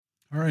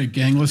All right,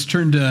 gang, let's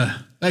turn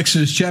to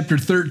Exodus chapter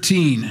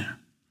 13.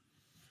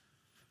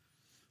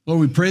 Lord,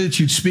 we pray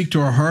that you'd speak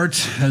to our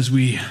hearts as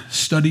we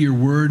study your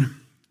word,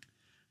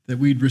 that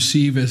we'd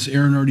receive, as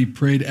Aaron already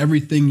prayed,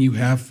 everything you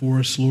have for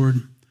us,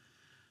 Lord,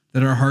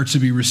 that our hearts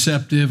would be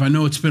receptive. I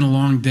know it's been a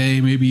long day,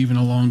 maybe even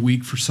a long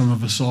week for some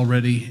of us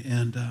already,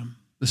 and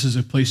this is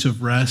a place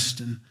of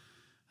rest, and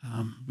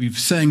we've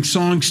sang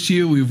songs to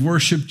you, we've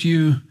worshiped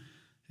you,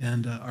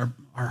 and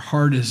our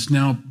heart is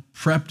now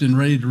prepped and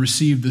ready to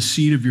receive the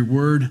seed of your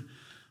word.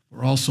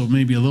 We're also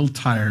maybe a little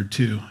tired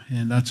too,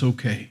 and that's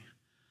okay.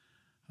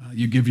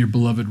 You give your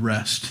beloved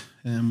rest,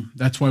 and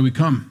that's why we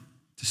come,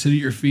 to sit at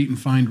your feet and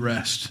find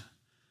rest.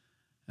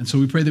 And so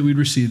we pray that we'd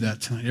receive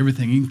that tonight,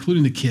 everything,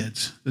 including the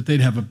kids, that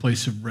they'd have a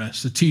place of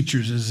rest. The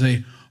teachers, as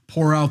they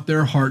pour out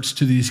their hearts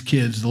to these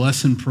kids, the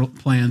lesson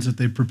plans that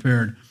they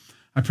prepared,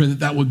 I pray that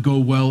that would go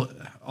well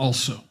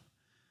also.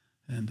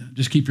 And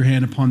just keep your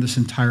hand upon this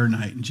entire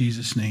night in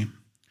Jesus' name.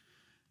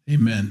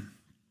 Amen.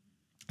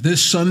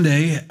 This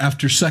Sunday,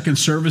 after second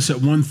service at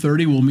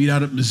 1:30, we'll meet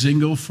out at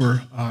Mazingo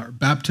for our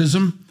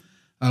baptism.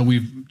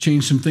 We've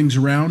changed some things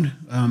around,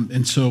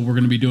 and so we're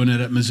going to be doing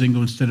it at Mazingo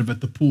instead of at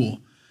the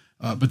pool.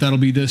 But that'll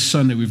be this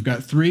Sunday. We've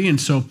got 3,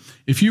 and so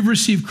if you've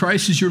received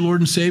Christ as your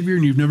Lord and Savior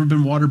and you've never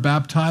been water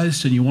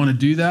baptized and you want to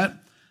do that,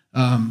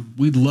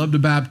 we'd love to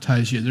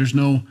baptize you. There's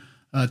no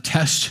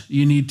test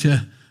you need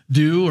to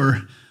do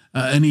or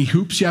any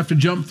hoops you have to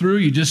jump through.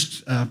 You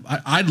just,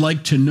 I'd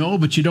like to know,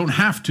 but you don't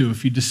have to.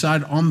 If you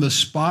decide on the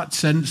spot,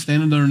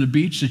 standing there on the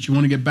beach, that you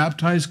want to get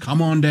baptized,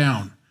 come on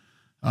down.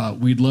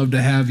 We'd love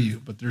to have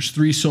you. But there's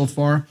 3 so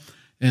far,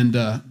 and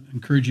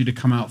encourage you to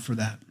come out for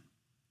that.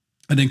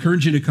 I'd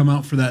encourage you to come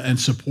out for that and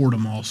support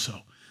them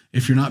also.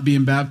 If you're not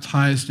being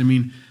baptized, I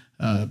mean,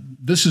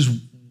 this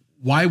is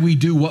why we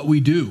do what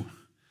we do.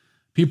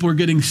 People are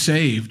getting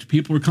saved.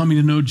 People are coming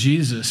to know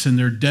Jesus, and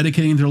they're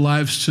dedicating their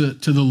lives to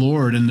the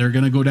Lord, and they're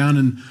going to go down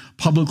and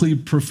publicly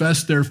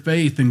profess their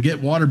faith and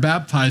get water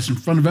baptized in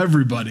front of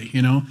everybody.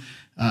 You know,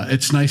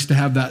 it's nice to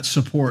have that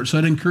support. So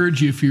I'd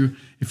encourage you,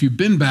 if you've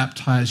been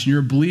baptized and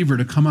you're a believer,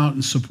 to come out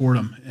and support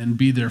them and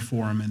be there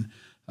for them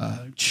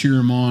and cheer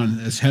them on.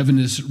 As heaven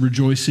is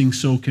rejoicing,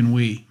 so can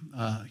we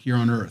here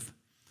on earth.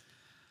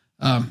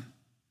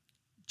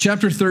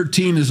 Chapter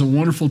 13 is a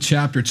wonderful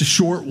chapter. It's a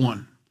short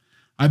one.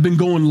 I've been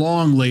going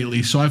long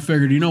lately, so I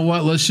figured, you know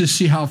what, let's just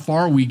see how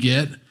far we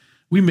get.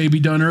 We may be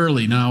done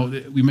early. Now,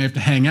 we may have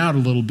to hang out a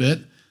little bit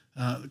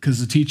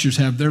because the teachers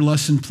have their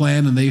lesson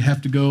plan and they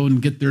have to go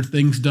and get their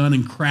things done,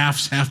 and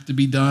crafts have to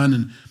be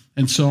done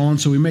and so on.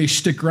 So we may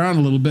stick around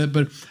a little bit,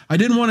 but I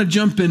didn't want to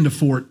jump into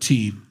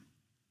 14.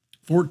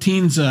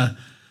 14's a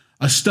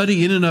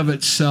study in and of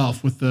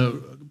itself, with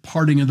the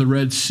parting of the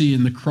Red Sea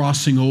and the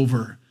crossing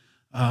over,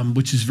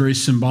 which is very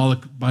symbolic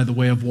by the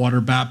way of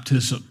water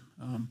baptism.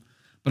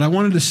 But I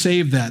wanted to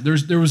save that.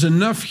 There was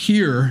enough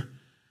here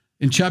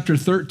in chapter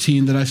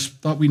 13 that I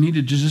thought we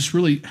needed to just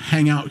really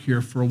hang out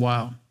here for a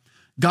while.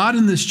 God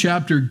in this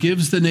chapter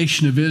gives the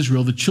nation of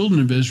Israel, the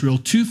children of Israel,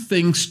 2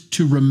 things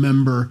to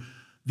remember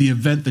the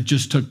event that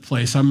just took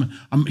place.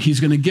 He's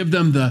going to give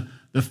them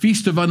the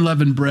Feast of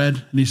Unleavened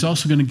Bread, and he's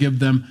also going to give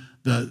them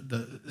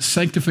the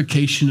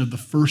sanctification of the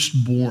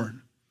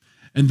firstborn.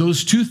 And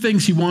those 2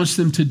 things he wants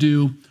them to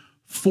do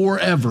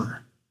forever.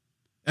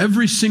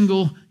 Every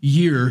single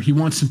year, he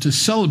wants them to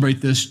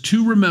celebrate this,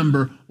 to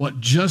remember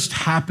what just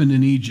happened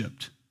in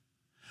Egypt.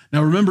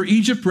 Now remember,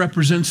 Egypt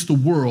represents the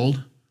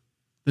world.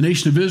 The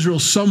nation of Israel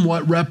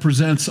somewhat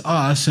represents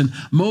us, and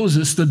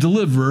Moses, the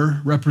deliverer,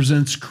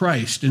 represents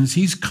Christ. And as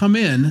he's come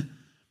in,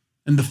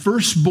 and the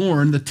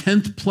firstborn, the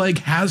 10th plague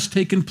has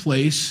taken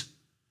place,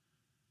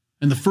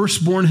 and the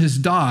firstborn has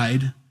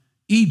died,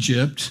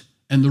 Egypt,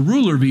 and the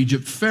ruler of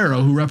Egypt,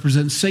 Pharaoh, who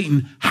represents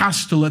Satan,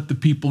 has to let the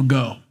people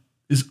go.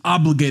 Is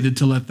obligated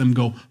to let them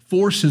go,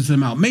 forces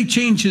them out, may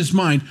change his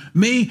mind,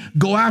 may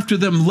go after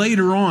them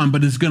later on,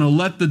 but is going to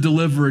let the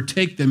deliverer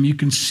take them. You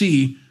can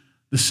see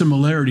the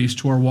similarities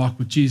to our walk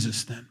with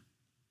Jesus then.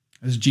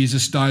 As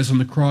Jesus dies on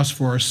the cross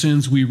for our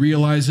sins, we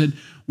realize it.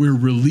 We're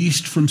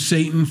released from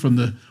Satan, from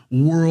the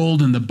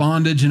world and the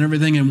bondage and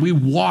everything, and we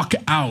walk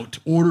out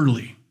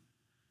orderly.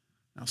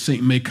 Now,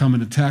 Satan may come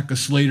and attack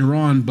us later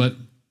on, but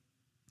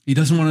he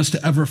doesn't want us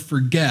to ever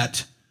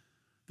forget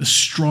the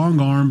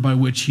strong arm by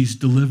which he's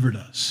delivered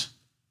us.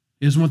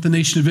 He doesn't want the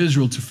nation of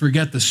Israel to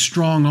forget the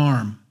strong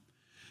arm,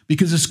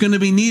 because it's going to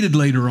be needed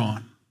later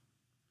on.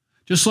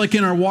 Just like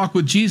in our walk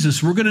with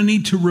Jesus, we're going to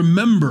need to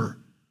remember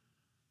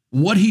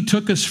what he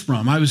took us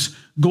from. I was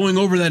going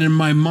over that in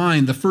my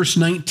mind, the first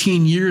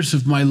 19 years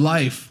of my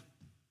life,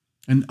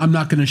 and I'm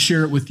not going to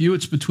share it with you.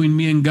 It's between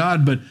me and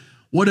God, but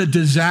what a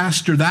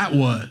disaster that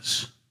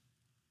was.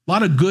 A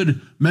lot of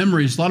good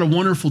memories, a lot of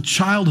wonderful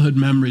childhood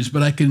memories,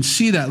 but I can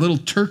see that little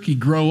turkey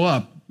grow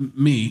up,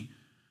 me,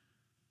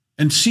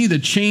 and see the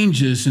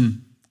changes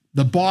and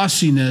the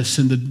bossiness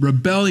and the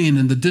rebellion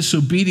and the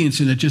disobedience,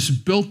 and it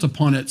just built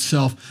upon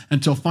itself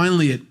until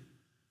finally it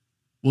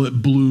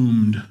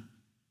bloomed,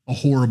 a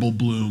horrible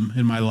bloom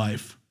in my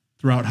life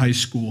throughout high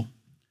school.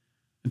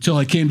 until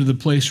I came to the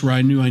place where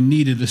I knew I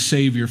needed a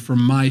Savior for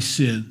my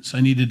sins.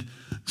 I needed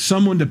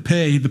someone to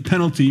pay the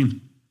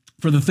penalty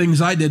for the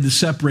things I did to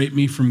separate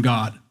me from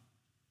God.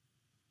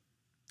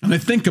 And I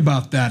think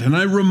about that, and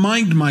I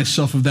remind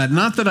myself of that.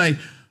 Not that I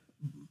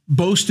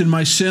boast in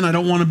my sin. I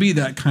don't want to be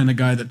that kind of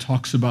guy that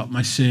talks about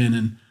my sin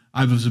and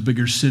I was a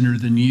bigger sinner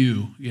than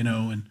you,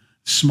 and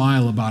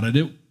smile about it.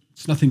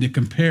 It's nothing to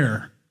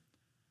compare.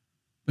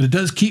 But it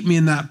does keep me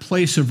in that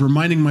place of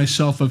reminding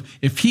myself of,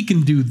 if he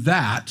can do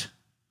that,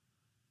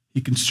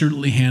 he can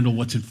certainly handle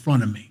what's in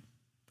front of me.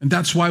 And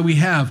that's why we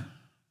have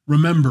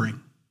remembering.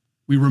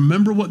 We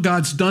remember what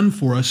God's done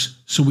for us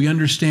so we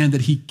understand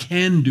that he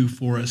can do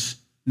for us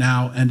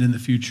now and in the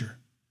future.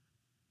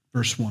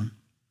 Verse 1.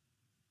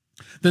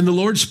 Then the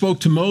Lord spoke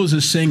to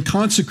Moses, saying,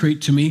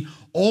 consecrate to me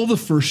all the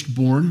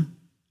firstborn,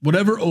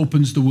 whatever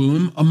opens the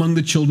womb among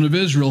the children of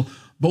Israel,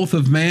 both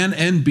of man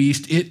and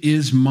beast, it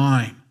is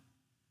mine.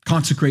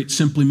 Consecrate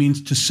simply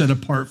means to set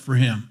apart for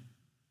him.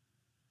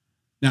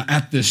 Now,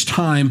 at this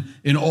time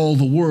in all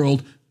the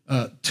world,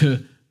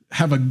 to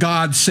have a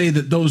God say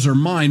that those are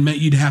mine meant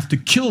you'd have to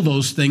kill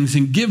those things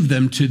and give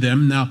them to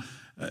them. Now,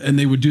 and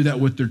they would do that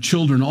with their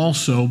children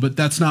also, but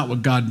that's not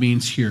what God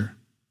means here.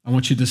 I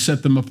want you to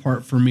set them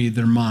apart for me.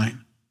 They're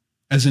mine.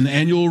 As an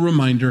annual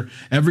reminder,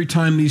 every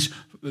time these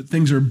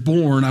things are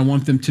born, I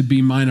want them to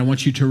be mine. I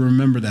want you to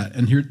remember that.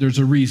 And here, there's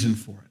a reason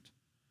for it.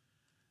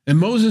 And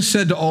Moses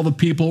said to all the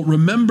people,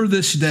 remember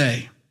this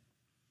day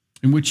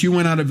in which you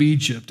went out of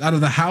Egypt, out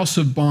of the house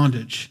of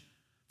bondage.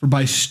 For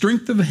by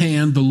strength of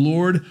hand the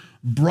Lord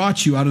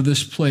brought you out of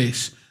this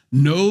place.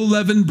 No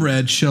leavened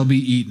bread shall be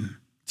eaten.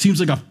 Seems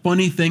like a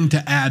funny thing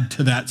to add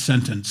to that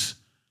sentence.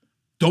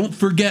 Don't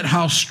forget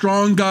how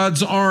strong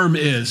God's arm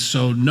is,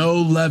 so no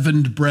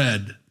leavened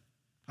bread.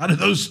 How do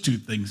those two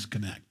things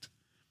connect?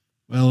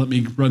 Well, let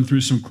me run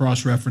through some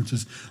cross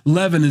references.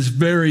 Leaven is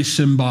very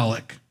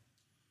symbolic.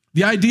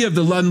 The idea of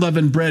the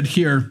unleavened bread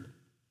here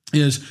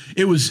is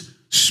it was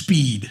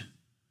speed.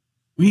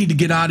 We need to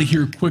get out of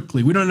here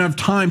quickly. We don't have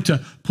time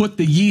to put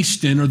the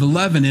yeast in or the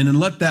leaven in and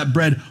let that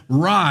bread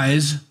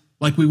rise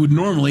like we would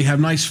normally have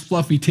nice,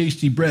 fluffy,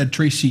 tasty bread.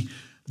 Tracy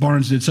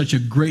Barnes did such a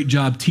great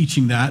job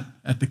teaching that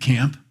at the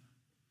camp.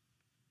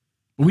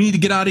 But we need to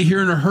get out of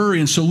here in a hurry,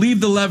 and so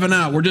leave the leaven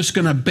out. We're just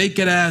going to bake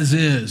it as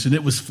is, and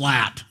it was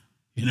flat,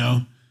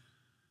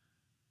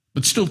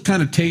 but still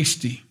kind of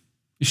tasty.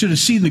 You should have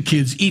seen the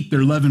kids eat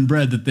their leavened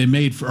bread that they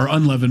made or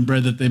unleavened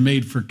bread that they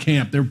made for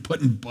camp. They're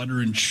putting butter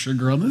and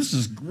sugar on. This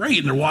is great.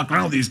 And they're walking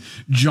around with these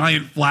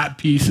giant flat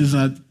pieces.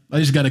 I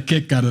just got a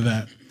kick out of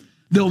that.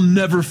 They'll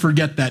never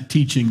forget that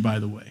teaching, by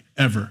the way,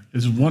 ever.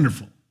 It's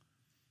wonderful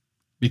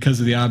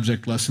because of the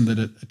object lesson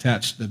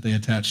that they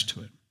attached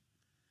to it.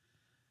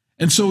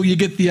 And so you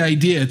get the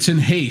idea. It's in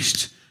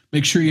haste.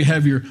 Make sure you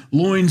have your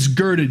loins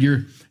girded,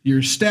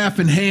 your staff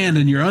in hand,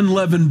 and your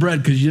unleavened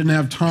bread because you didn't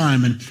have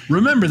time. And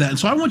remember that. And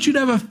so I want you to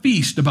have a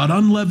feast about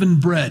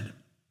unleavened bread.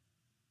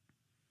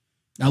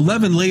 Now,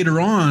 leaven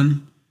later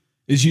on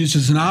is used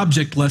as an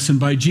object lesson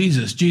by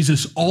Jesus.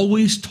 Jesus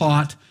always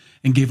taught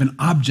and gave an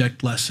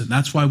object lesson.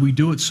 That's why we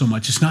do it so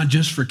much. It's not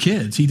just for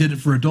kids. He did it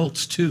for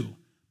adults too.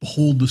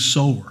 Behold the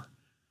sower.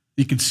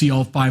 You could see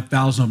all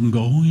 5,000 of them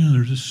go, oh yeah,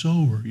 there's a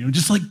sower.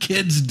 Just like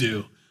kids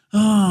do.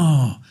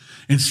 Oh,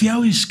 and see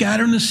how he's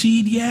scattering the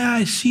seed? Yeah,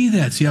 I see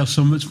that. See how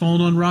some of it's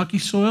falling on rocky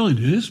soil? It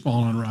is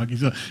falling on rocky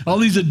soil. All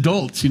these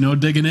adults,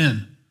 digging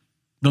in.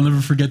 They'll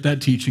never forget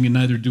that teaching, and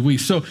neither do we.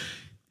 So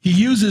he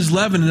uses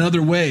leaven in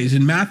other ways.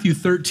 In Matthew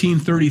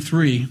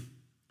 13:33,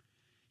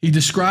 he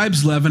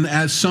describes leaven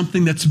as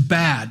something that's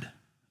bad,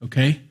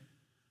 okay?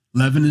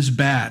 Leaven is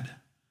bad.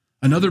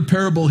 Another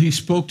parable he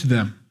spoke to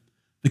them.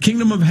 The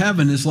kingdom of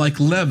heaven is like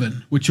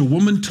leaven, which a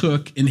woman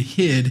took and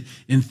hid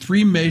in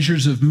 3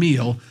 measures of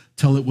meal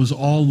till it was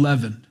all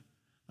leavened.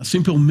 Now,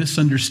 some people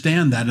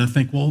misunderstand that and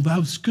think, well, that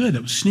was good.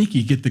 It was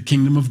sneaky. Get the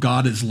kingdom of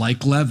God is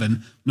like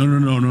leaven.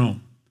 No.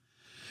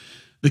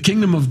 The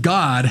kingdom of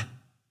God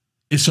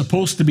is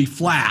supposed to be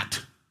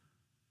flat.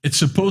 It's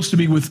supposed to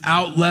be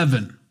without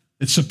leaven.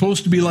 It's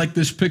supposed to be like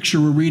this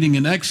picture we're reading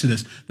in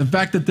Exodus. The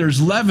fact that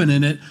there's leaven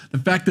in it, the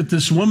fact that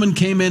this woman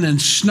came in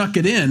and snuck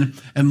it in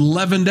and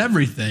leavened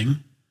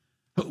everything.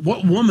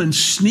 What woman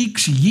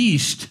sneaks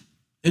yeast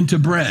into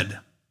bread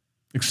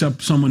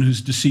except someone who's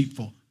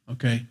deceitful,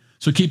 okay?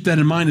 So keep that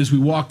in mind as we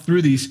walk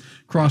through these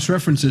cross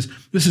references.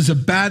 This is a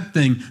bad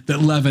thing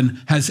that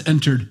leaven has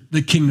entered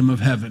the kingdom of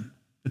heaven.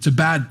 It's a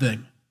bad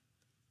thing.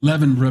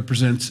 Leaven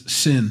represents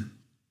sin.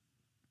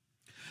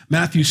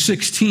 Matthew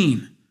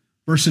 16,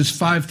 verses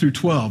 5 through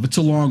 12. It's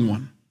a long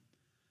one.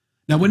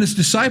 Now, when his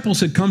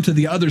disciples had come to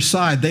the other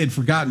side, they had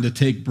forgotten to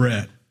take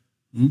bread.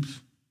 Oops.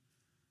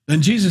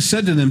 Then Jesus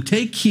said to them,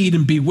 take heed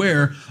and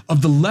beware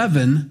of the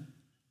leaven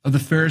of the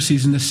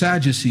Pharisees and the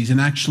Sadducees.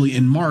 And actually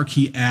in Mark,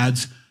 he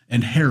adds,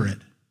 and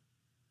Herod.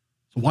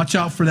 So watch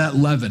out for that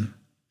leaven.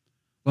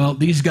 Well,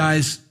 these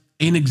guys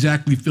ain't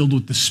exactly filled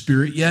with the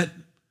Spirit yet.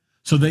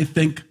 So they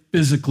think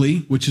physically,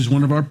 which is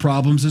one of our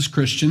problems as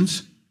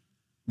Christians.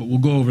 But we'll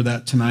go over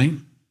that tonight.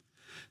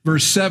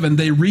 Verse 7,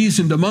 they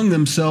reasoned among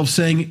themselves,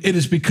 saying, it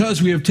is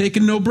because we have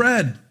taken no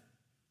bread.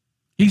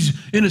 He's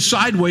in a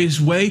sideways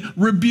way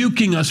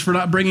rebuking us for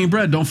not bringing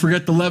bread. Don't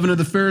forget the leaven of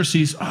the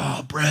Pharisees.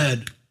 Oh,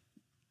 bread.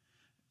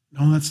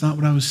 No, that's not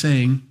what I was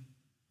saying.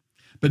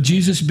 But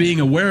Jesus,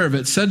 being aware of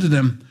it, said to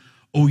them,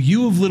 "O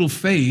you of little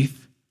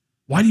faith,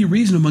 why do you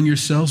reason among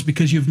yourselves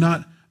because you've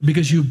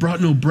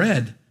brought no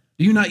bread?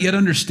 Do you not yet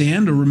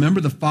understand or remember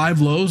the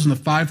 5 loaves and the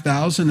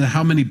 5,000 and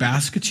how many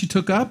baskets you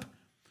took up?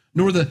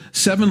 Nor the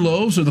 7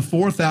 loaves or the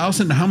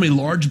 4,000 and how many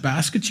large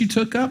baskets you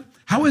took up?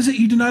 How is it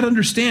you do not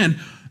understand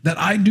that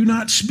I do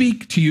not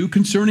speak to you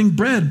concerning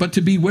bread, but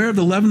to beware of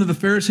the leaven of the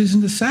Pharisees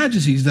and the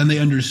Sadducees?" Then they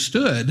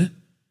understood.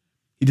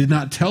 He did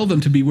not tell them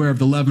to beware of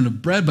the leaven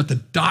of bread, but the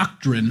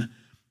doctrine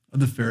of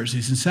the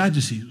Pharisees and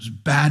Sadducees. It was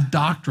bad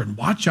doctrine.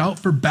 Watch out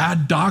for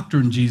bad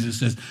doctrine, Jesus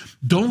says.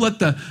 Don't let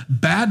the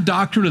bad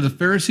doctrine of the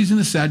Pharisees and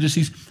the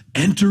Sadducees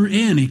enter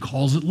in. He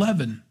calls it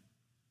leaven.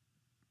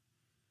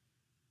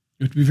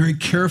 You have to be very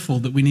careful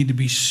that we need to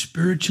be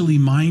spiritually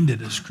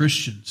minded as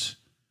Christians.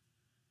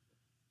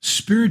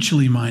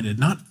 Spiritually minded,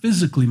 not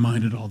physically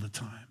minded all the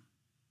time.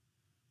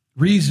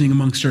 Reasoning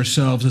amongst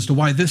ourselves as to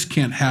why this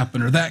can't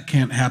happen or that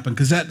can't happen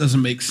because that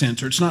doesn't make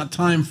sense or it's not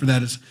time for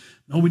that.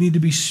 No, we need to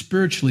be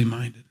spiritually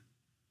minded.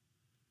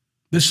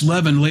 This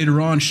leaven later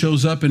on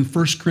shows up in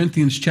 1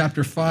 Corinthians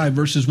chapter 5,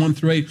 verses 1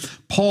 through 8.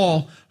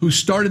 Paul, who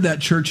started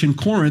that church in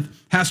Corinth,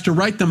 has to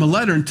write them a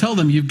letter and tell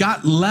them, you've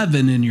got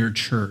leaven in your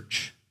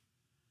church.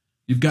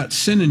 You've got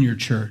sin in your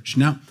church.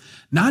 Now,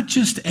 not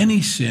just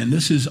any sin.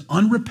 This is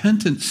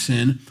unrepentant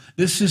sin.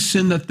 This is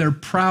sin that they're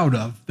proud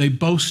of. They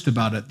boast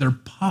about it. They're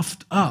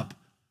puffed up.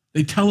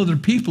 They tell other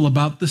people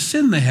about the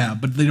sin they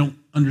have, but they don't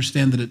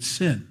understand that it's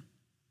sin.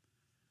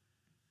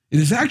 It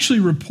is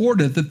actually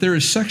reported that there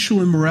is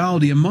sexual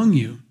immorality among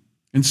you,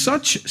 and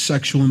such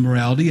sexual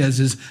immorality as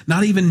is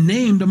not even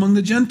named among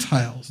the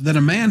Gentiles, that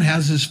a man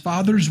has his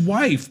father's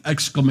wife,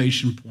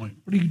 exclamation point.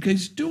 What are you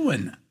guys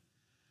doing?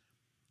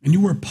 And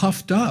you were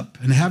puffed up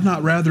and have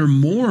not rather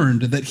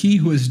mourned that he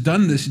who has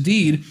done this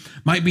deed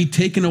might be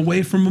taken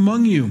away from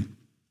among you.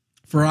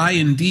 For I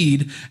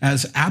indeed,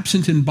 as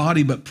absent in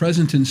body but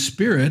present in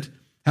spirit,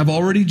 have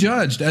already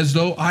judged, as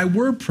though I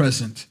were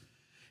present,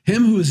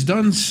 him who has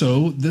done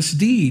so this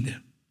deed.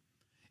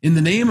 In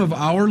the name of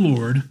our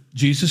Lord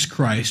Jesus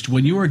Christ,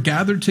 when you are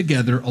gathered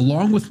together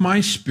along with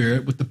my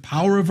spirit, with the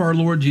power of our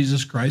Lord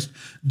Jesus Christ,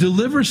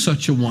 deliver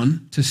such a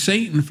one to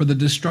Satan for the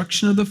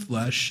destruction of the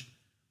flesh,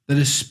 that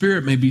his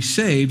spirit may be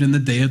saved in the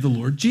day of the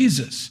Lord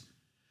Jesus.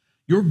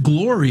 Your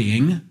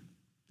glorying,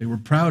 they were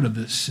proud of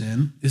this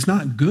sin, is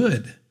not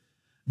good.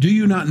 Do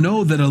you not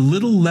know that a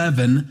little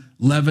leaven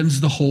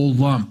leavens the whole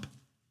lump?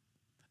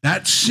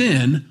 That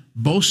sin,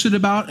 boasted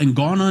about and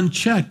gone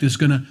unchecked, is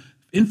going to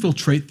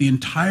infiltrate the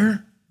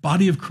entire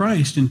body of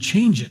Christ and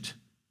change it.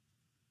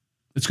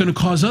 It's going to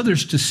cause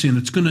others to sin.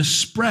 It's going to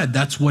spread.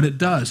 That's what it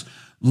does.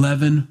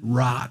 Leaven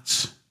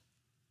rots.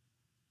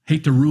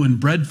 Hate to ruin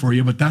bread for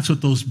you, but that's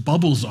what those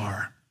bubbles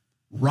are.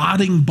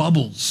 Rotting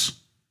bubbles.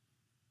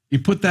 You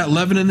put that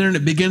leaven in there and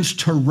it begins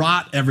to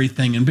rot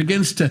everything and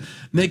begins to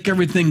make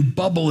everything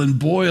bubble and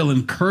boil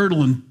and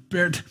curdle and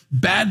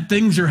bad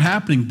things are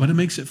happening, but it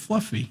makes it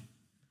fluffy.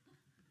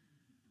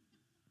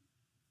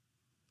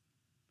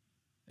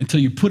 Until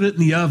you put it in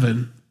the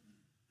oven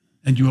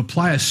and you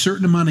apply a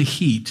certain amount of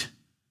heat,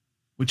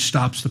 which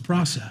stops the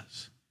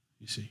process,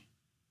 you see.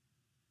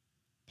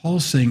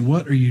 Paul's saying,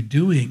 what are you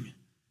doing?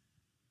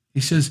 He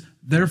says,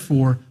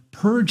 therefore,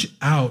 purge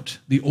out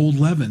the old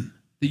leaven,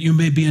 that you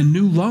may be a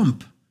new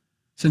lump,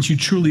 since you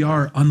truly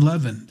are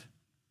unleavened.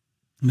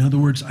 In other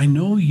words, I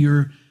know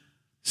you're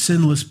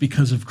sinless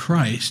because of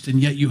Christ, and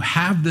yet you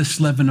have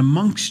this leaven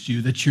amongst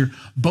you that you're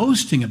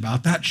boasting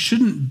about. That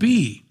shouldn't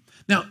be.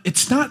 Now,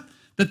 it's not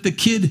that the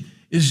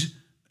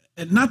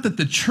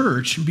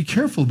church, and be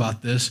careful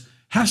about this,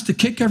 has to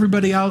kick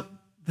everybody out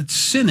that's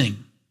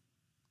sinning.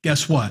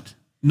 Guess what?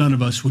 None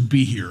of us would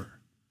be here.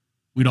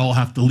 We'd all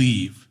have to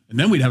leave. And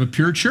then we'd have a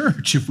pure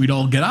church if we'd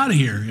all get out of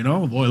here, you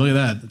know. Boy, look at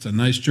that. That's a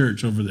nice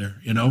church over there,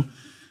 you know.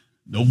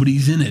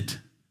 Nobody's in it.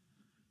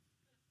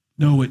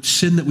 No, it's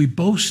sin that we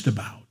boast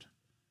about.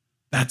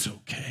 That's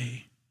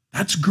okay.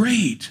 That's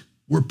great.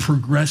 We're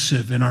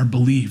progressive in our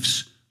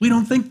beliefs. We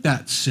don't think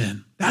that's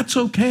sin. That's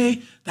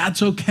okay.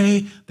 That's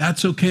okay.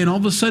 That's okay. And all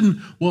of a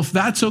sudden, well, if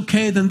that's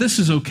okay, then this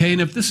is okay.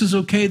 And if this is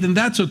okay, then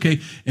that's okay.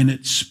 And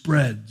it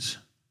spreads.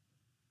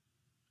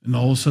 And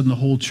all of a sudden, the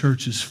whole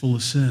church is full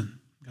of sin.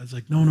 God's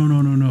like,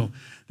 no.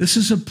 This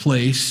is a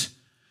place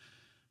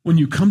when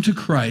you come to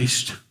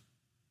Christ,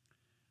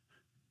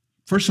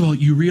 first of all,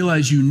 you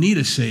realize you need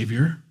a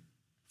Savior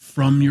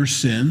from your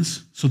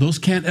sins. So those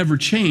can't ever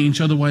change.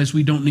 Otherwise,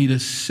 we don't need a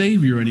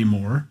Savior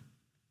anymore.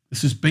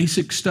 This is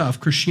basic stuff,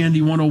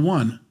 Christianity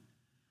 101.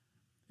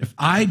 If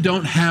I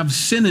don't have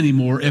sin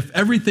anymore, if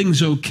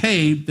everything's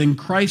okay, then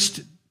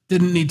Christ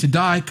didn't need to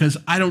die because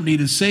I don't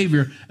need a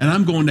Savior, and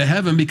I'm going to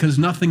heaven because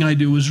nothing I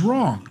do is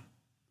wrong.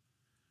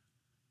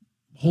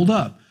 Hold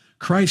up.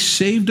 Christ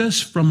saved us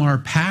from our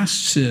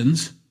past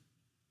sins.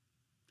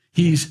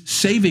 He's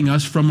saving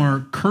us from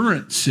our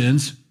current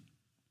sins,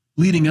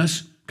 leading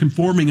us,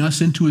 conforming us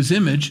into his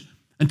image.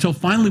 until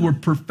finally we're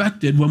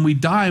perfected when we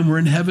die and we're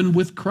in heaven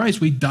with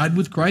Christ. We died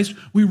with Christ,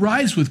 we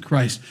rise with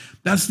Christ.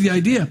 That's the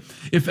idea.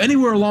 If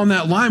anywhere along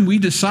that line we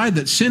decide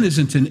that sin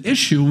isn't an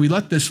issue and we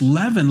let this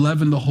leaven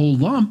the whole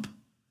lump,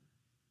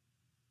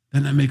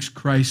 then that makes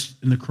Christ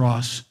and the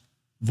cross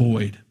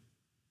void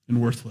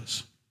and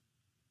worthless.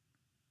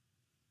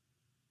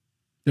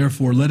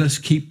 Therefore, let us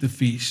keep the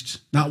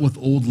feast, not with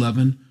old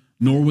leaven,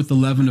 nor with the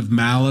leaven of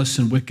malice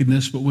and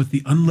wickedness, but with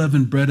the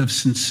unleavened bread of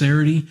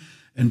sincerity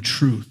and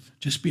truth.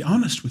 Just be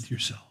honest with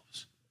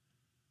yourselves.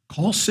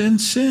 Call sin,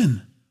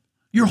 sin.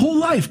 Your whole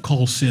life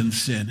call sin,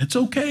 sin. It's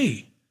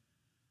okay.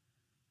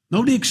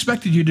 Nobody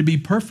expected you to be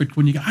perfect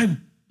I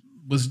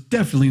was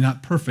definitely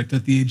not perfect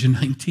at the age of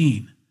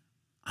 19.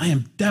 I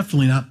am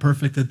definitely not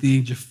perfect at the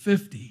age of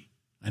 50.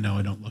 I know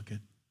I don't look it.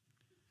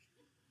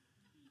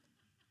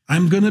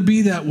 I'm going to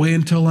be that way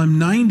until I'm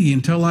 90,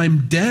 until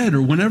I'm dead,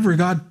 or whenever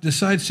God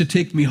decides to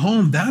take me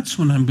home. That's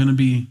when I'm going to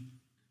be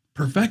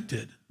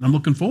perfected. And I'm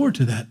looking forward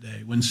to that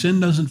day when sin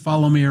doesn't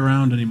follow me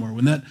around anymore,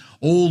 when that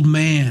old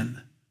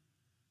man,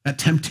 that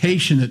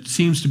temptation that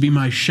seems to be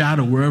my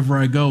shadow wherever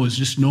I go is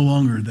just no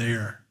longer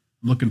there.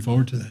 I'm looking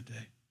forward to that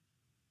day.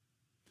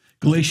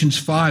 Galatians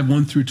 5,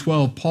 1 through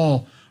 12,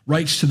 Paul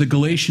writes to the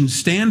Galatians,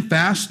 "Stand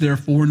fast,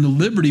 therefore, in the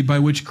liberty by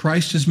which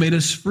Christ has made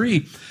us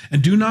free,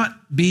 and do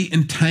not be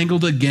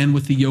entangled again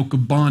with the yoke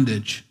of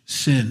bondage,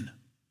 sin.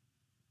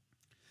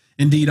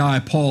 Indeed, I,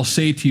 Paul,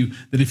 say to you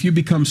that if you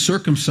become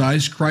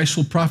circumcised, Christ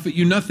will profit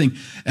you nothing.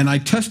 And I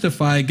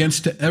testify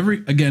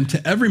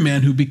to every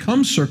man who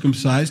becomes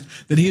circumcised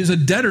that he is a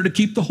debtor to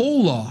keep the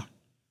whole law."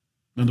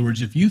 In other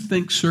words, if you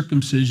think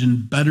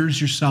circumcision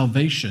betters your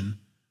salvation,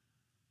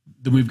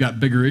 then we've got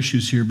bigger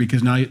issues here,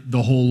 because now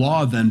the whole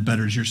law then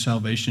betters your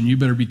salvation. You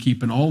better be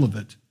keeping all of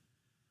it.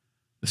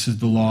 This is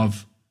the law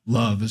of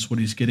love, is what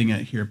he's getting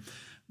at here.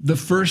 The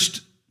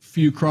first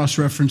few cross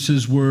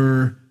references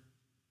were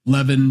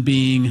leaven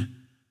being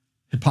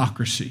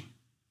hypocrisy.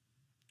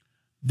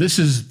 This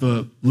is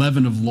the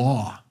leaven of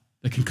law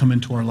that can come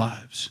into our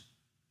lives.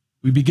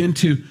 We begin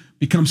to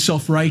become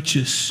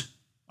self-righteous.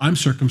 I'm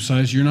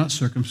circumcised, you're not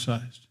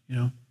circumcised,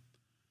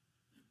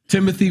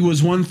 Timothy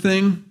was one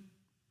thing,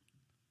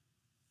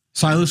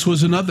 Silas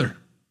was another.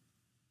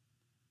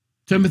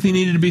 Timothy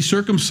needed to be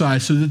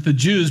circumcised so that the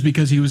Jews,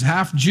 because he was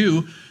half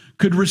Jew,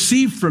 could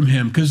receive from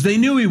him, because they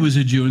knew he was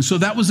a Jew. And so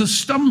that was a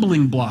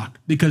stumbling block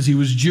because he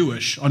was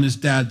Jewish on his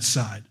dad's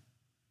side.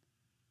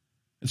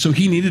 And so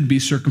he needed to be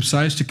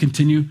circumcised to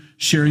continue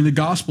sharing the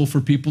gospel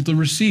for people to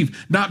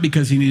receive, not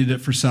because he needed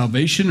it for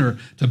salvation or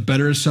to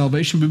better his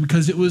salvation, but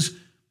because it was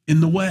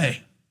in the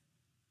way.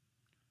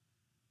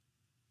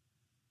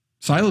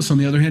 Silas, on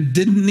the other hand,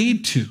 didn't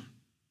need to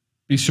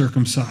be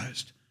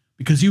circumcised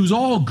because he was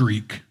all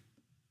Greek.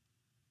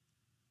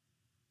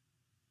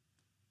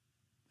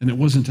 And it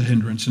wasn't a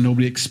hindrance, and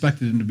nobody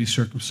expected him to be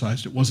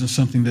circumcised. It wasn't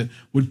something that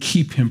would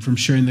keep him from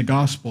sharing the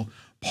gospel.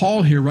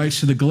 Paul here writes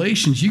to the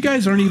Galatians, you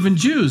guys aren't even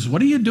Jews.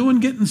 What are you doing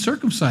getting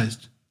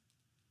circumcised?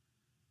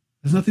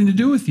 It has nothing to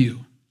do with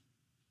you.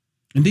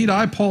 Indeed,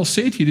 I, Paul,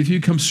 say to you, that if you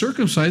become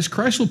circumcised,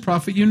 Christ will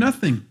profit you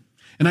nothing.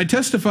 And I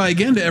testify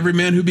again to every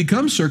man who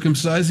becomes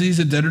circumcised that he's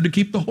a debtor to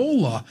keep the whole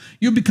law.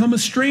 You have become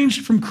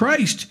estranged from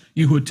Christ,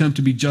 you who attempt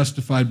to be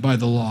justified by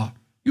the law.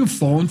 You have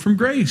fallen from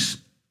grace.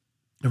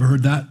 Ever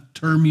heard that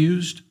term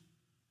used?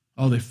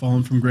 Oh, they've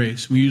fallen from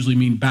grace. We usually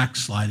mean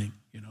backsliding.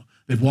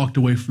 They've walked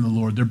away from the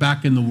Lord. They're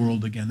back in the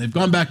world again. They've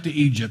gone back to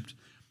Egypt.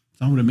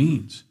 That's not what it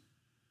means.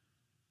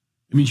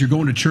 It means you're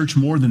going to church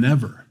more than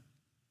ever,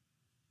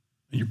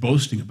 and you're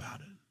boasting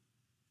about it.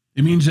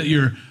 It means that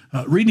you're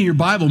reading your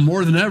Bible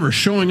more than ever,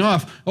 showing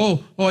off.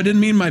 Oh, I didn't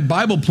mean my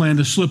Bible plan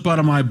to slip out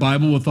of my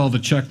Bible with all the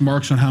check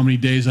marks on how many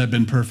days I've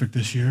been perfect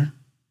this year.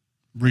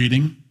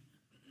 Reading.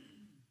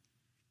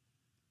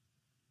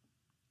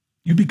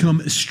 You become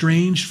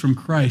estranged from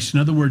Christ. In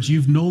other words,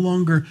 you've no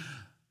longer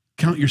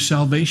count your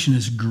salvation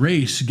as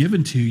grace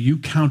given to you. You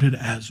count it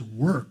as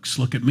works.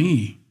 Look at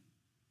me.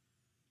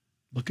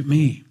 Look at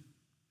me.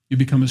 You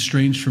become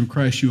estranged from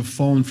Christ. You have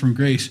fallen from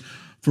grace.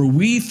 For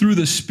we, through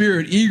the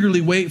Spirit,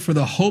 eagerly wait for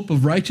the hope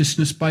of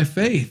righteousness by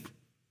faith.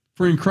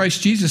 For in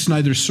Christ Jesus,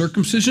 neither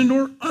circumcision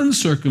nor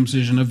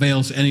uncircumcision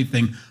avails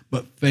anything,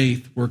 but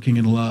faith working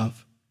in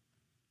love.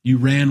 You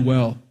ran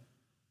well.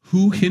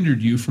 Who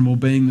hindered you from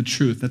obeying the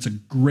truth? That's a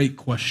great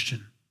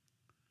question.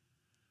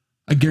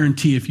 I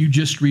guarantee if you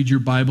just read your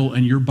Bible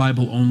and your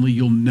Bible only,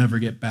 you'll never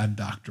get bad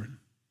doctrine,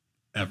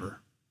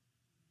 ever.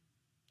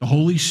 The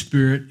Holy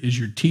Spirit is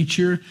your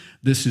teacher.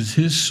 This is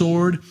his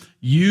sword.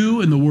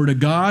 You and the Word of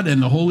God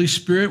and the Holy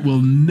Spirit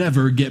will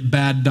never get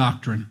bad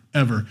doctrine,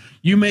 ever.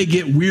 You may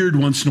get weird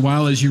once in a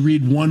while as you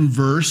read one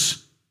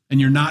verse and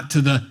you're not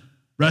to the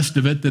rest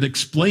of it that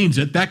explains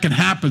it. That can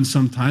happen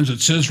sometimes.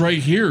 It says right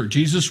here,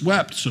 Jesus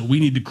wept, so we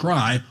need to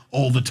cry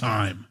all the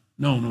time.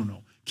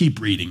 No.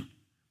 Keep reading.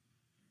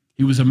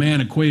 He was a man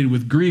acquainted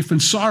with grief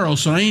and sorrow,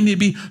 so I need to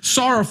be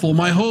sorrowful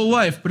my whole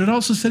life. But it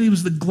also said he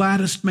was the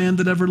gladdest man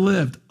that ever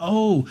lived.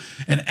 Oh,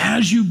 and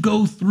as you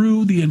go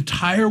through the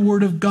entire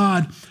Word of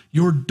God,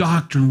 your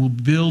doctrine will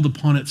build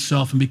upon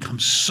itself and become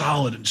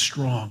solid and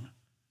strong.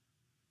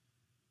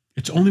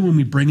 It's only when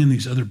we bring in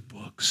these other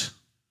books.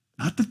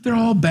 Not that they're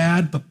all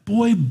bad, but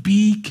boy,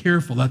 be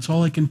careful. That's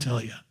all I can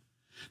tell you.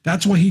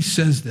 That's why he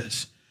says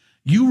this.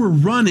 You were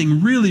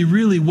running really,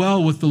 really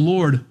well with the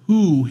Lord.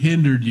 Who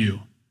hindered you?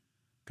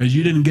 Because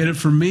you didn't get it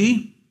from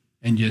me,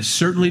 and you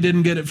certainly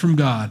didn't get it from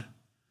God.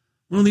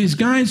 Well, these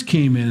guys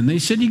came in, and they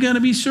said, you got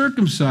to be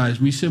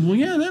circumcised. We said, well,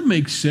 yeah, that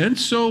makes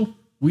sense. So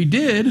we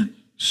did.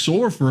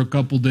 Sore for a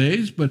couple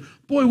days, but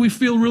boy, we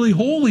feel really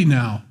holy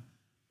now.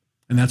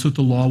 And that's what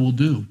the law will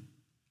do.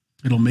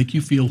 It'll make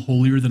you feel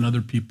holier than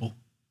other people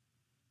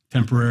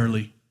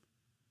temporarily.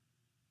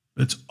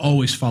 But it's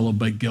always followed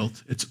by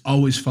guilt. It's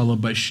always followed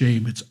by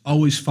shame. It's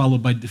always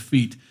followed by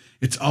defeat.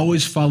 It's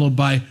always followed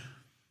by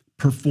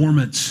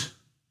performance.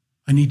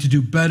 I need to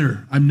do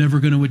better. I'm never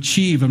going to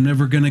achieve. I'm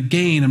never going to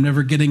gain. I'm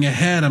never getting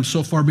ahead. I'm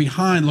so far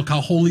behind. Look how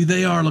holy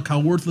they are. Look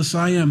how worthless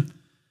I am.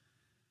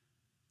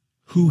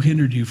 Who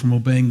hindered you from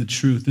obeying the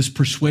truth? This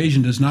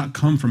persuasion does not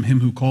come from him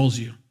who calls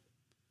you.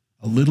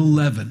 A little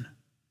leaven,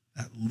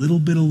 that little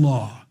bit of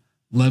law,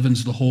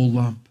 leavens the whole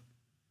lump.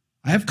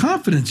 I have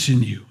confidence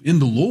in you, in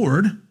the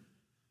Lord,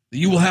 that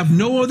you will have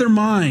no other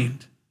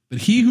mind, but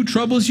he who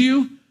troubles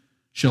you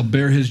shall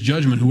bear his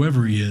judgment,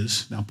 whoever he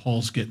is. Now,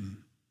 Paul's getting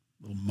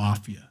a little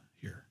mafia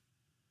here.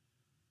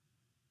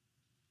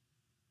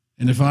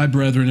 And if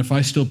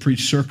I still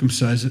preach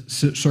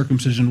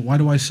circumcision, why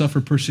do I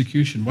suffer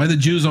persecution? Why are the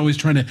Jews always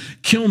trying to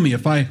kill me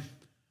if I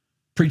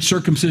preach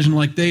circumcision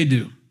like they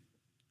do?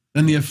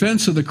 Then the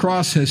offense of the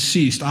cross has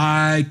ceased.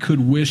 I could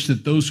wish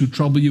that those who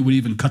trouble you would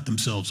even cut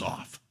themselves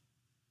off.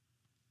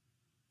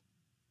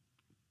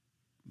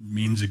 It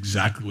means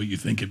exactly what you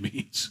think it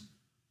means.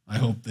 I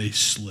hope they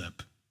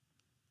slip.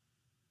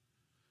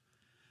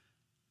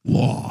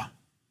 Law.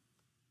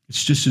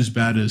 It's just as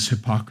bad as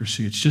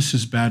hypocrisy. It's just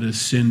as bad as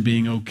sin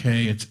being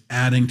okay. It's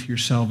adding to your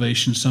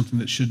salvation something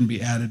that shouldn't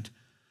be added.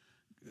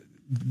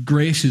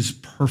 Grace is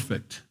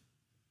perfect.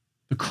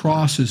 The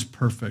cross is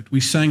perfect. We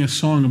sang a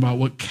song about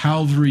what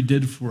Calvary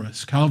did for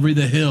us. Calvary,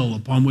 the hill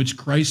upon which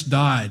Christ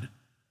died,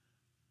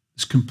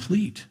 is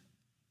complete.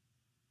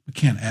 We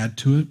can't add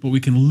to it, but we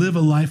can live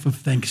a life of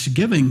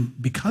thanksgiving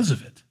because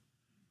of it.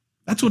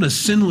 That's what a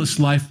sinless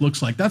life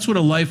looks like. That's what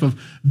a life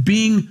of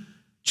being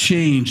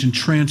changed and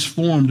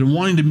transformed and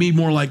wanting to be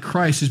more like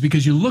Christ is,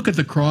 because you look at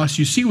the cross,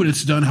 you see what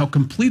it's done, how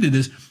complete it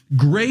is.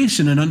 Grace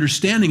and an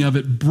understanding of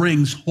it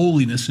brings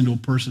holiness into a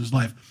person's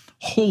life.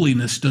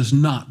 Holiness does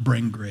not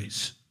bring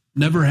grace.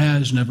 Never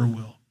has, never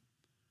will.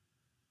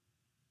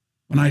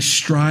 When I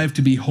strive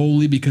to be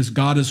holy because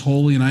God is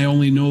holy and I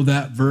only know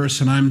that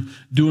verse and I'm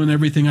doing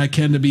everything I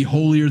can to be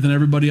holier than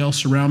everybody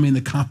else around me and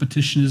the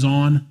competition is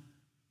on,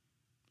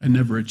 I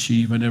never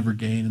achieve, I never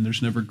gain, and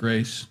there's never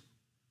grace.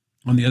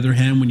 On the other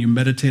hand, when you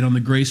meditate on the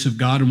grace of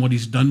God and what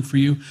he's done for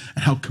you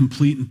and how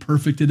complete and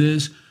perfect it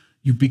is,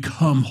 you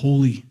become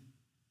holy.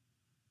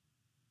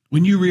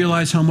 When you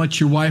realize how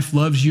much your wife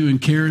loves you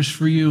and cares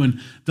for you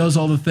and does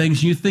all the things,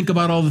 and you think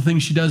about all the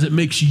things she does, it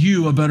makes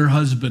you a better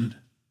husband.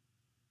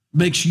 It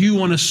makes you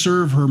want to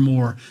serve her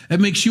more. It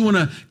makes you want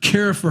to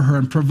care for her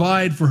and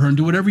provide for her and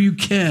do whatever you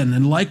can.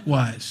 And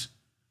likewise,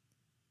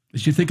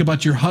 as you think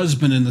about your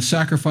husband and the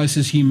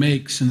sacrifices he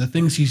makes and the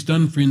things he's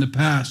done for you in the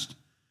past,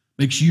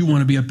 makes you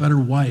want to be a better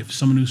wife,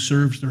 someone who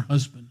serves their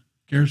husband,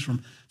 cares for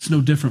him. It's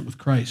no different with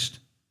Christ.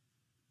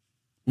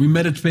 We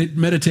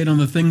meditate on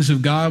the things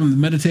of God and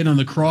meditate on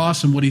the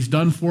cross and what he's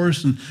done for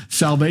us and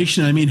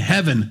salvation. I mean,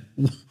 heaven.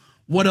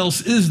 What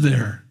else is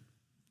there?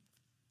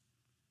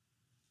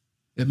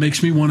 It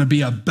makes me want to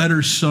be a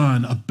better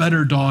son, a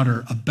better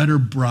daughter, a better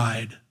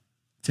bride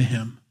to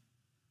him.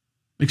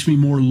 Makes me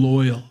more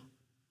loyal.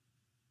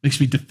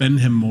 Makes me defend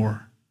him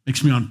more.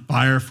 Makes me on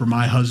fire for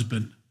my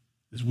husband.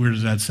 As weird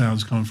as that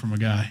sounds coming from a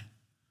guy.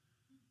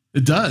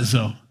 It does,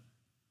 though.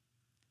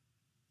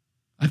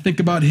 I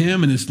think about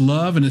him and his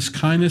love and his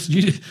kindness.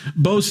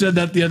 Bo said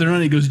that the other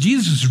night. He goes,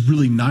 Jesus was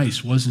really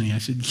nice, wasn't he? I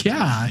said,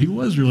 yeah, he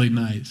was really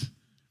nice.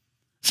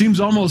 Seems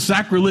almost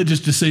sacrilegious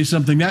to say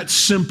something that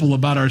simple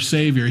about our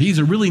Savior. He's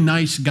a really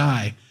nice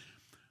guy.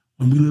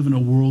 When we live in a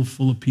world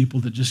full of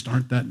people that just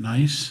aren't that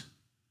nice,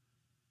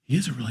 he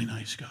is a really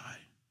nice guy.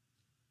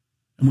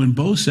 And when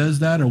Bo says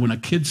that, or when a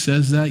kid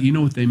says that, you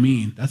know what they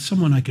mean. That's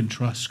someone I can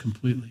trust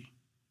completely.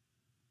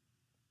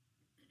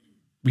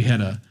 We had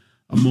a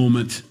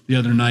moment the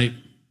other night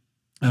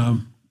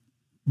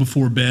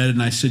before bed,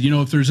 and I said,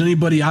 if there's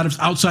anybody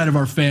outside of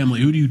our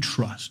family, who do you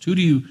trust? Who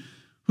do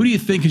you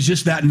think is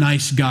just that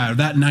nice guy or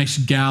that nice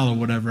gal or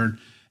whatever?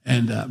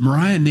 And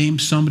Mariah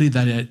named somebody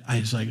that I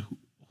was like,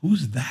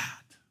 who's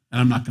that? And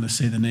I'm not going to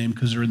say the name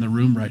because they're in the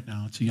room right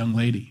now. It's a young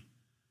lady.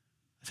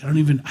 I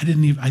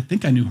said, I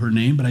think I knew her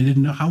name, but I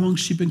didn't know how long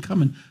she'd been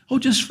coming. Oh,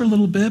 just for a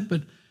little bit,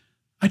 but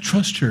I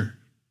trust her.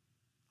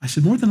 I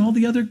said, more than all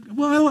the other,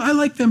 well, I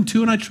like them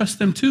too, and I trust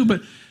them too,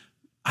 but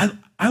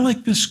I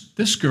like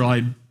this girl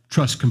I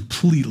trust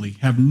completely,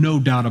 have no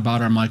doubt about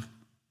her. I'm like,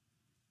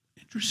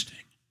 interesting.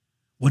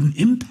 What an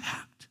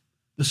impact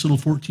this little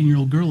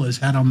 14-year-old girl has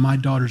had on my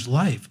daughter's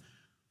life.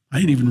 I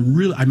didn't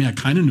even I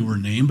kind of knew her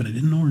name, but I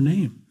didn't know her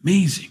name.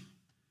 Amazing.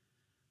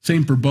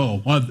 Same for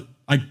Bo. Well,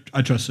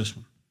 I trust this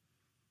one.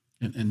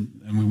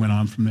 And we went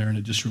on from there, and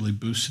it just really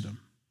boosted him.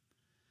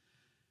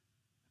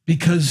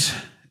 Because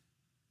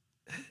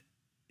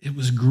it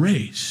was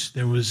grace.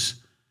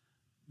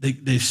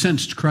 They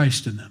sensed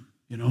Christ in them,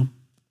 you know?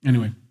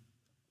 Anyway,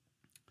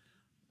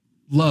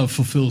 love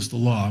fulfills the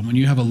law. And when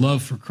you have a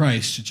love for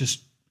Christ, it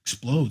just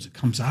explodes. It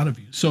comes out of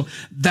you. So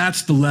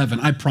that's the leaven.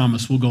 I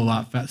promise we'll go a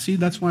lot fast. See,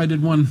 that's why I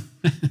did one.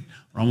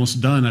 We're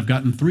almost done. I've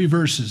gotten 3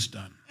 verses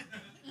done.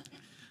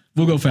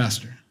 We'll go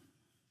faster.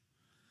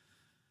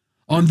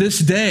 On this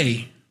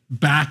day,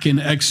 back in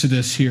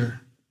Exodus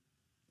here,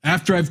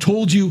 after I've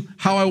told you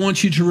how I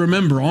want you to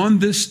remember, on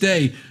this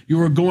day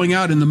you are going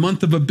out in the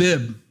month of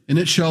Abib, and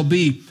it shall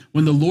be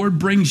when the Lord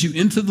brings you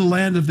into the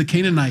land of the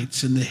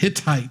Canaanites and the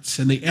Hittites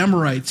and the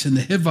Amorites and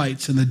the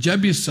Hivites and the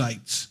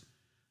Jebusites,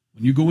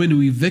 when you go in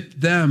to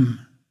evict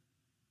them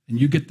and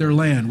you get their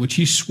land, which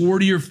he swore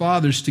to your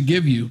fathers to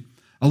give you,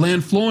 a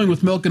land flowing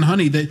with milk and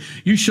honey, that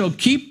you shall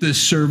keep this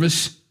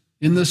service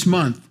in this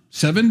month.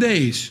 7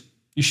 days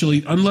you shall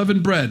eat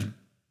unleavened bread.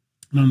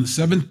 And on the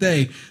 7th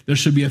day, there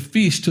shall be a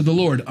feast to the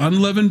Lord.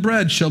 Unleavened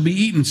bread shall be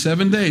eaten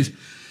 7 days,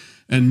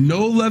 and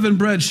no leavened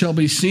bread shall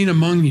be seen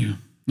among you,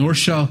 nor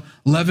shall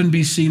leaven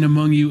be seen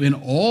among you in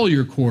all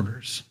your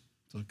quarters.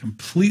 So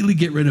completely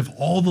get rid of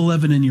all the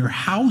leaven in your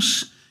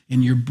house,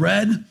 in your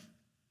bread,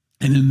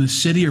 and in the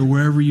city or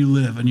wherever you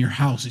live, in your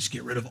house. Just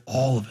get rid of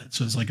all of it.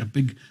 So it's like a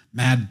big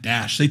mad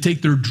dash. They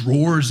take their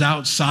drawers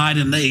outside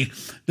and they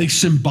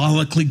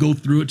symbolically go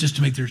through it just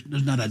to make there's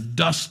not a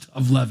dust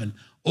of leaven.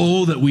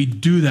 Oh, that we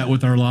do that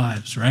with our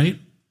lives, right?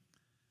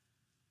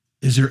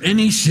 Is there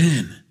any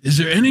sin? Is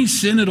there any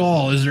sin at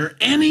all? Is there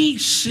any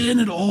sin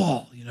at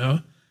all? You know,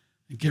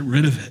 and get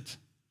rid of it.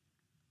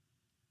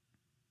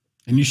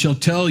 And you shall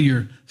tell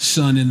your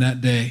son in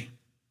that day,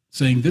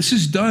 saying, this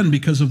is done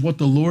because of what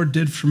the Lord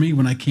did for me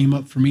when I came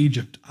up from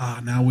Egypt.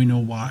 Now we know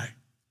why.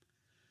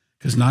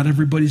 Because not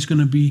everybody's going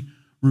to be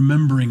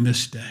remembering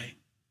this day.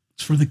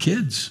 It's for the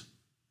kids.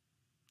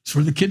 It's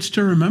for the kids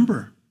to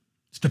remember.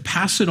 It's to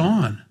pass it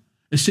on.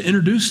 Is to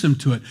introduce them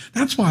to it.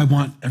 That's why I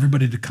want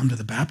everybody to come to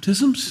the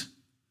baptisms.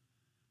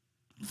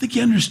 I don't think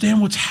you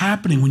understand what's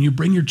happening when you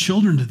bring your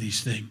children to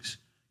these things.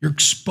 You're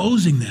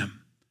exposing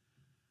them.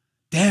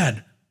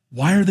 Dad,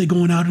 why are they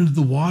going out into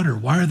the water?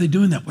 Why are they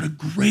doing that? What a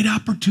great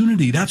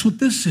opportunity. That's what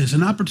this is,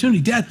 an opportunity.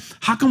 Dad,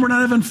 how come we're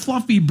not having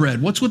fluffy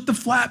bread? What's with the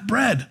flat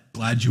bread?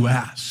 Glad you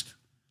asked.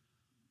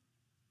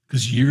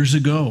 Because years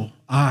ago,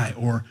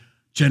 or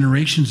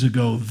generations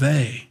ago,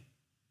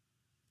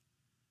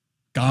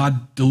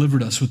 God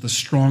delivered us with a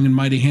strong and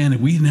mighty hand,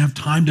 and we didn't have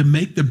time to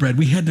make the bread.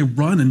 We had to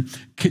run and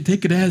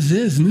take it as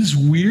is. And this is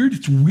weird.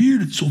 It's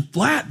weird. It's so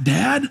flat,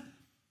 Dad.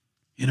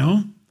 You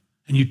know?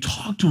 And you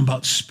talk to them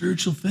about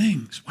spiritual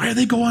things. Why are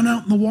they going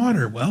out in the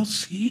water? Well,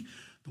 see,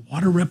 the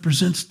water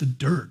represents the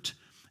dirt,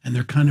 and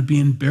they're kind of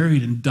being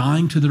buried and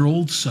dying to their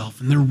old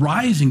self, and they're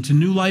rising to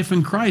new life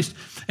in Christ.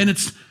 And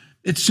it's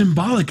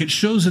symbolic. It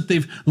shows that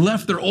they've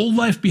left their old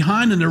life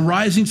behind and they're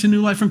rising to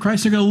new life in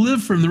Christ. They're going to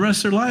live for him the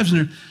rest of their lives.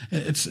 And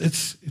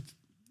it's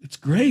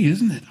great,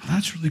 isn't it? Oh,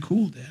 that's really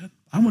cool, Dad.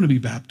 I want to be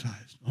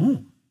baptized.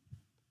 Oh,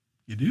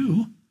 you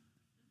do?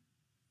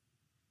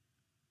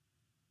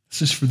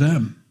 This is for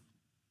them.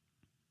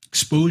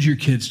 Expose your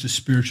kids to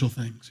spiritual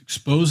things.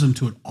 Expose them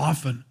to it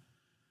often.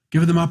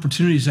 Give them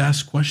opportunities to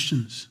ask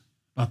questions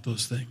about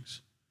those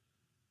things.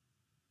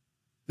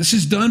 This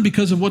is done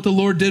because of what the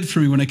Lord did for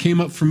me when I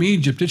came up from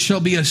Egypt. It shall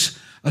be a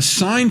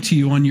sign to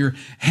you on your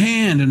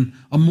hand and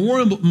a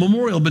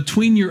memorial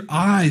between your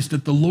eyes,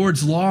 that the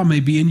Lord's law may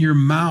be in your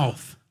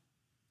mouth.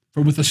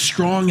 For with a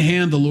strong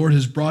hand the Lord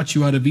has brought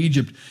you out of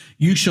Egypt.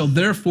 You shall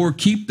therefore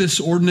keep this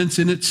ordinance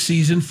in its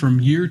season from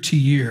year to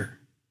year.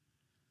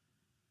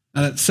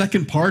 Now that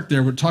second part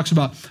there, where it talks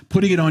about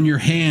putting it on your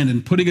hand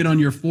and putting it on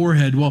your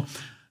forehead, well,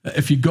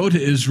 if you go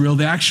to Israel,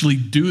 they actually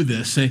do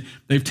this.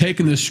 They've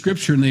taken this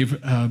scripture and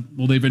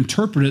they've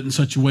interpreted it in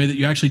such a way that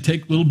you actually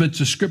take little bits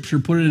of scripture,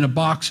 put it in a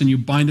box, and you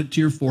bind it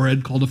to your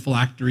forehead, called a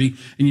phylactery,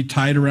 and you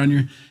tie it around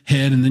your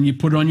head, and then you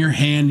put it on your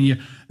hand.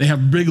 They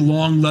have big,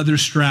 long leather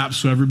straps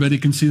so everybody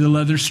can see the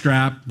leather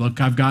strap. Look,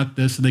 I've got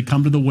this. And they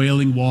come to the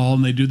Wailing Wall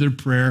and they do their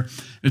prayer.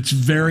 It's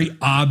very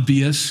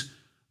obvious.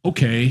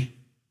 Okay,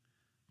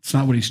 it's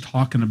not what he's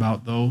talking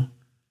about, though.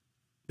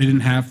 They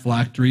didn't have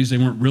phylacteries. They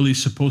weren't really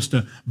supposed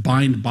to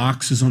bind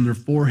boxes on their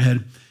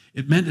forehead.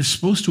 It meant it's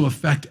supposed to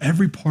affect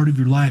every part of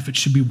your life. It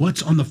should be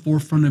what's on the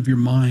forefront of your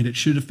mind. It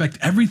should affect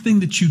everything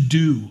that you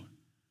do.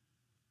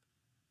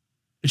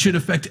 It should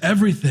affect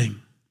everything.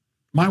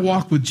 My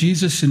walk with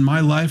Jesus in my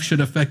life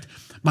should affect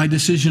my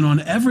decision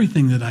on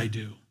everything that I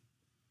do.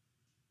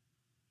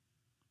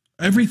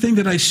 Everything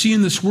that I see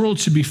in this world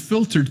should be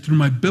filtered through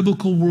my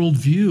biblical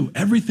worldview.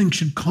 Everything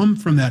should come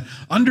from that.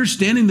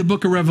 Understanding the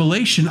book of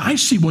Revelation, I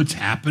see what's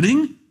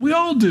happening. We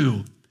all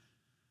do.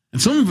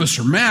 And some of us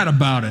are mad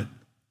about it.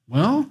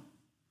 Well,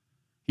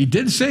 he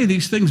did say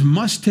these things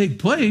must take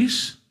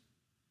place.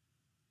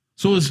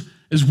 So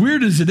as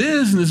weird as it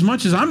is, and as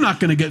much as I'm not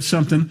going to get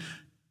something,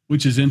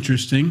 which is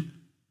interesting,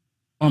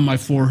 on my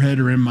forehead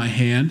or in my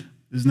hand,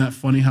 isn't that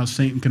funny how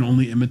Satan can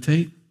only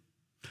imitate?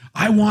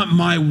 I want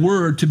my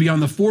word to be on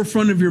the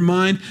forefront of your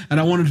mind, and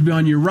I want it to be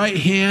on your right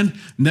hand.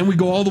 And then we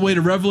go all the way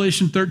to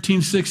Revelation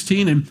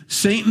 13:16, and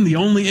Satan, the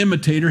only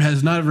imitator,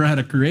 has never had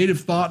a creative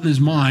thought in his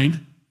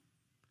mind.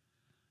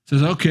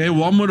 Says, okay,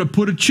 well, I'm going to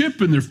put a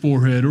chip in their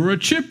forehead or a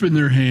chip in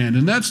their hand,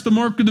 and that's the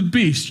mark of the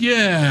beast.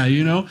 Yeah,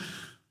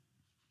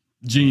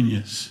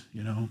 genius,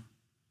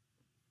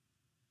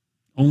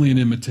 Only an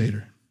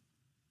imitator.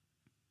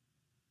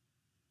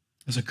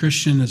 As a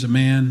Christian, as a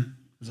man,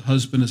 as a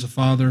husband, as a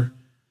father,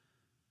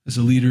 as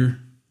a leader,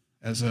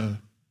 as a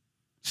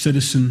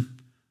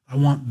citizen, I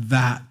want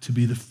that to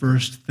be the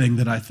first thing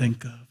that I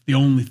think of, the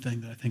only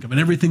thing that I think of. And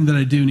everything that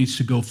I do needs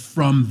to go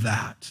from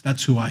that.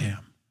 That's who I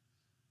am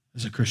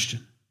as a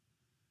Christian.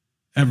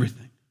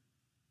 Everything.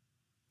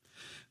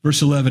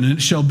 Verse 11, and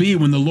it shall be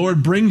when the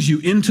Lord brings you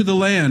into the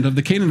land of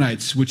the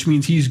Canaanites, which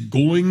means he's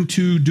going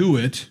to do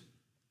it.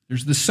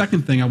 There's the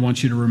second thing I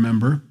want you to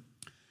remember,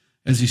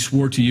 as he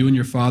swore to you and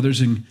your fathers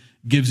and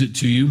gives it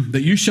to you,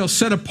 that you shall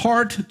set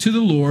apart to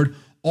the Lord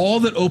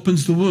all that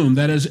opens the womb,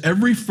 that is,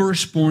 every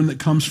firstborn that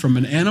comes from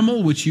an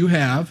animal which you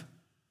have,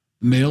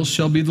 the males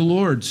shall be the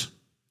Lord's.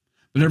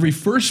 But every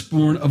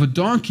firstborn of a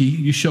donkey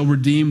you shall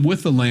redeem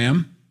with the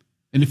lamb,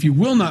 and if you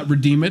will not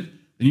redeem it,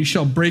 then you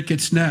shall break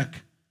its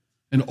neck.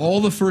 And all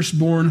the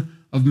firstborn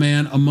of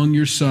man among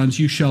your sons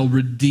you shall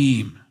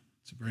redeem.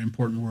 It's a very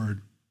important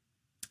word.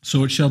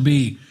 So it shall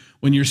be,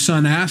 when your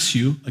son asks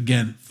you,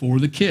 again, for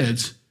the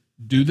kids,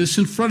 do this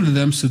in front of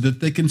them so that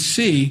they can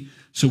see.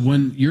 So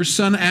when your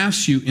son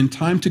asks you in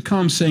time to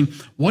come, saying,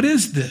 what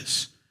is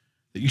this?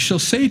 That you shall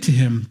say to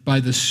him, by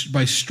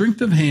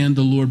strength of hand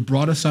the Lord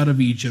brought us out of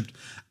Egypt,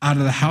 out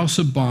of the house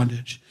of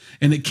bondage.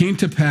 And it came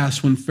to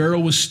pass, when Pharaoh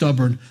was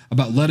stubborn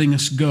about letting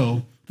us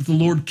go, that the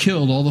Lord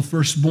killed all the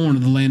firstborn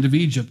of the land of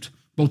Egypt,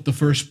 both the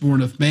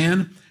firstborn of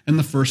man and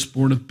the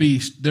firstborn of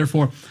beast.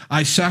 Therefore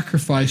I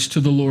sacrifice to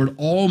the Lord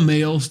all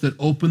males that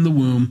open the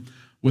womb,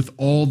 with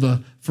all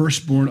the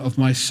firstborn of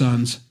my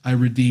sons I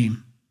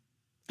redeem.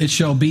 It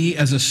shall be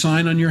as a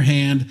sign on your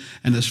hand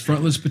and as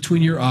frontlets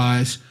between your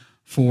eyes,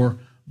 for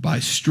by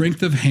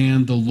strength of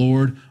hand the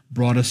Lord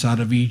brought us out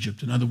of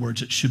Egypt. In other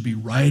words, it should be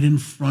right in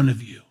front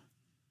of you.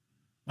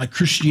 My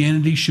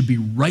Christianity should be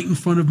right in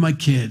front of my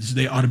kids.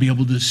 They ought to be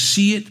able to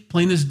see it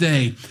plain as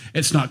day.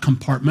 It's not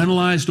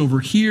compartmentalized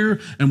over here,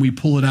 and we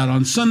pull it out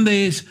on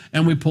Sundays,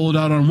 and we pull it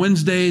out on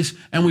Wednesdays,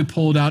 and we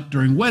pull it out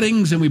during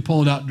weddings, and we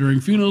pull it out during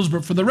funerals.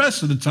 But for the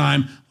rest of the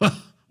time, well,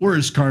 we're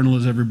as carnal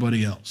as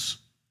everybody else.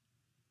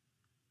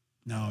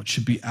 No, it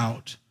should be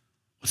out.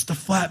 What's the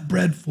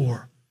flatbread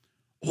for?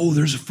 Oh,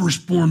 there's a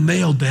firstborn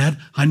male, Dad.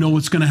 I know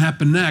what's going to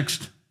happen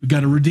next. We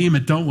got to redeem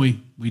it, don't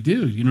we? We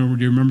do. Do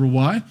you remember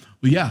why?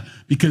 Well, yeah,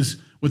 because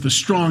with a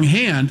strong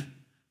hand,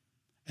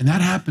 and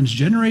that happens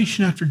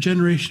generation after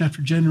generation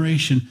after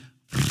generation,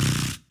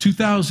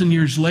 2,000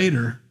 years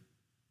later,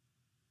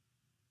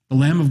 the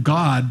Lamb of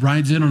God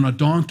rides in on a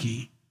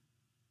donkey.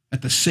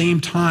 At the same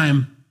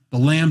time, the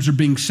lambs are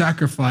being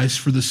sacrificed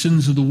for the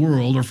sins of the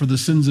world, or for the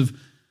sins of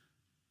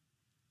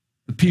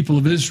the people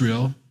of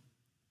Israel.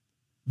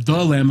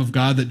 The Lamb of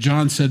God that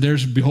John said,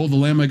 there's, behold, the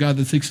Lamb of God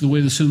that takes away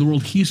the sin of the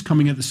world. He's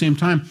coming at the same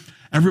time.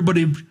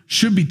 Everybody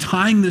should be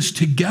tying this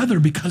together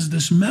because of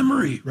this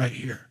memory right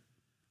here.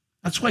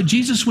 That's why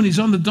Jesus, when he's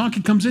on the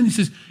donkey, comes in, he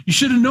says, you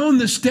should have known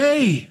this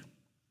day.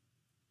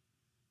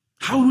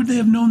 How would they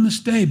have known this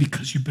day?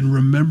 Because you've been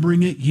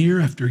remembering it year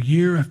after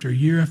year after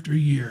year after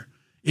year.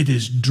 It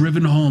is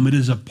driven home. It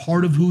is a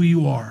part of who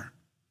you are.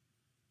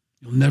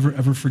 You'll never,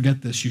 ever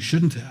forget this. You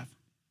shouldn't have.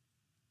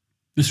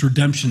 This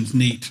redemption's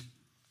neat.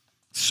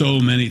 So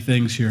many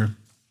things here.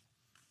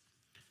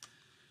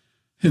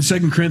 In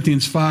 2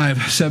 Corinthians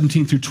 5,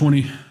 17 through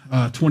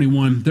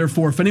 21,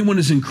 therefore, if anyone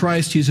is in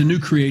Christ, he is a new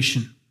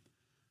creation.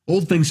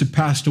 Old things have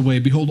passed away.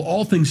 Behold,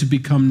 all things have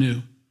become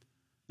new.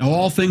 Now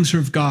all things are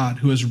of God,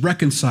 who has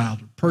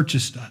reconciled, or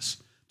purchased us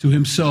to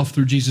himself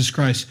through Jesus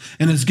Christ,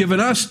 and has given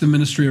us the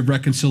ministry of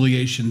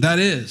reconciliation. That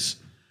is,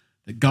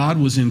 that God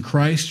was in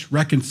Christ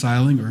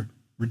reconciling, or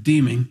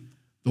redeeming,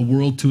 the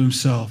world to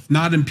himself,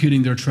 not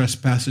imputing their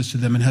trespasses to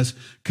them, and has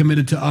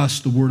committed to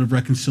us the word of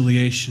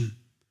reconciliation.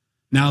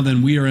 Now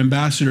then, we are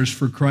ambassadors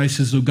for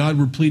Christ, as though God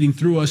were pleading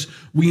through us.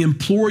 We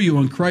implore you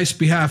on Christ's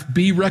behalf,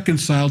 be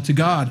reconciled to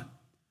God.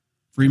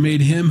 For he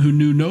made him who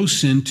knew no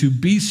sin to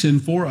be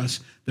sin for us,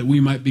 that we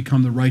might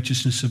become the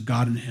righteousness of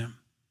God in him.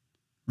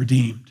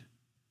 Redeemed.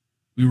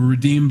 We were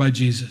redeemed by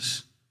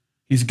Jesus.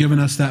 He's given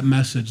us that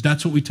message.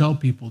 That's what we tell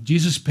people.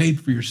 Jesus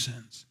paid for your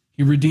sins.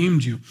 He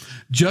redeemed you.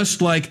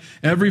 Just like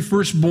every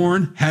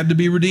firstborn had to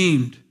be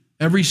redeemed.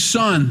 Every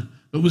son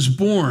that was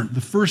born, the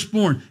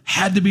firstborn,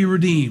 had to be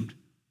redeemed.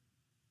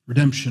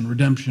 Redemption,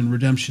 redemption,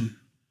 redemption.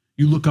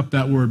 You look up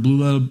that word,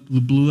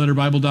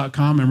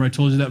 blueletterbible.com. Remember I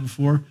told you that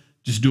before?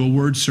 Just do a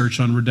word search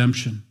on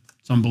redemption.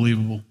 It's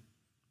unbelievable.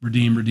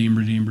 Redeem, redeem,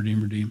 redeem,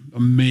 redeem, redeem.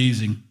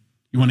 Amazing.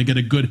 You want to get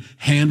a good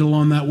handle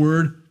on that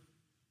word?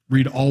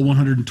 Read all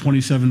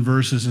 127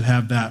 verses and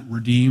have that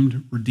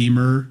redeemed,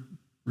 redeemer,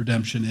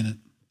 redemption in it.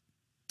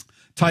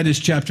 Titus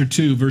chapter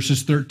 2,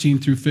 verses 13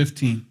 through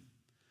 15.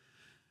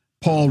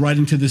 Paul,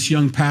 writing to this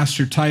young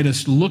pastor,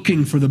 Titus,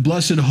 looking for the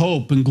blessed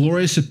hope and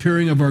glorious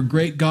appearing of our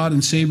great God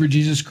and Savior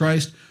Jesus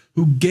Christ,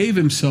 who gave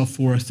himself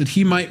for us, that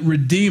he might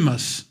redeem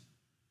us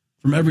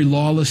from every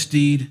lawless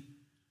deed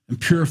and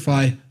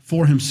purify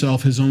for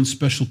himself his own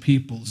special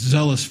people,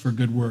 zealous for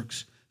good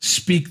works.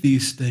 Speak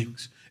these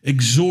things.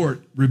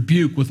 Exhort,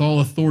 rebuke with all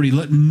authority.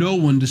 Let no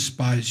one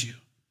despise you.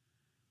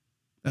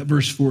 That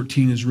verse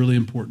 14 is really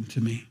important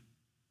to me,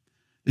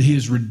 that he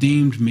has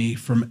redeemed me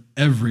from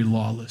every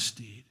lawless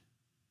deed.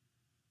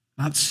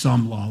 Not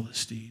some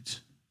lawless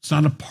deeds. It's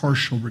not a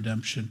partial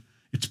redemption.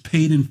 It's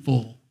paid in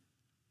full.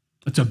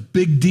 It's a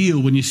big deal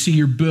when you see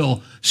your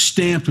bill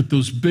stamped with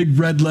those big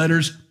red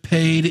letters,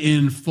 paid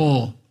in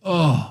full.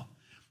 Oh,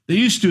 they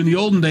used to, in the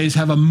olden days,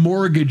 have a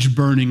mortgage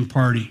burning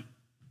party.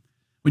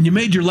 When you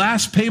made your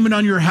last payment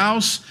on your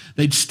house,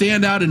 they'd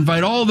stand out,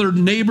 invite all their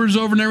neighbors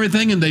over and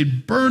everything, and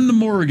they'd burn the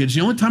mortgage.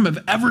 The only time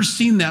I've ever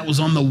seen that was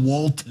on the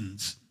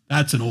Waltons.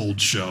 That's an old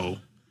show.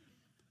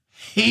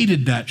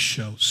 Hated that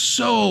show.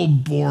 So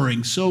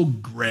boring, so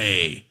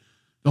gray.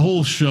 The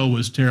whole show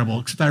was terrible,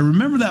 except I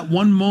remember that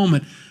one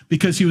moment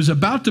because he was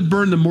about to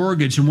burn the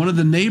mortgage and one of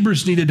the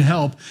neighbors needed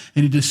help,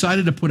 and he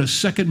decided to put a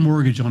second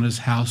mortgage on his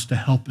house to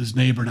help his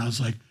neighbor. And I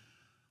was like,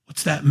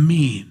 what's that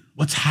mean?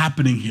 What's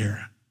happening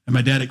here? And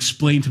my dad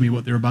explained to me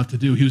what they were about to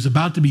do. He was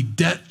about to be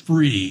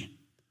debt-free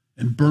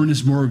and burn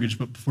his mortgage,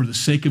 but for the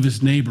sake of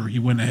his neighbor, he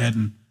went ahead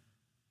and...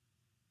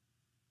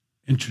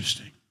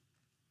 Interesting.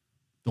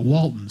 The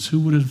Waltons, who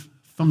would have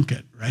thunk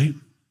it, right?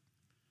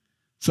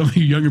 Some of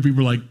you younger people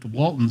are like, the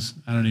Waltons,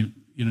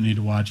 you don't need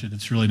to watch it.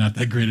 It's really not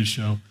that great a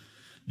show.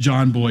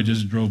 John Boy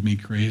just drove me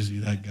crazy,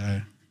 that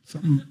guy.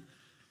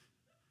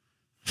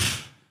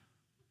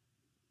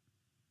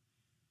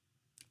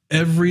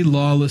 Every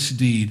lawless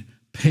deed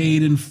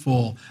paid in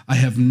full. I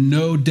have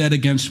no debt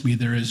against me.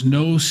 There is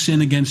no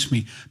sin against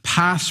me.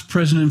 Past,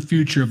 present, and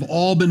future have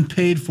all been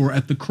paid for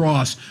at the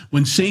cross.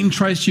 When Satan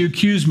tries to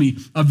accuse me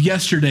of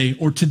yesterday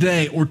or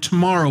today or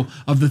tomorrow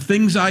of the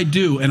things I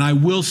do, and I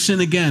will sin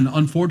again,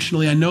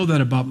 unfortunately, I know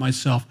that about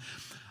myself,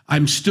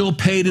 I'm still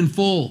paid in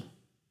full.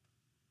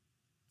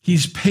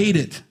 He's paid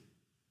it.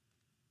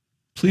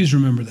 Please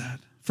remember that.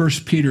 1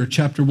 Peter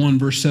chapter 1,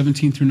 verse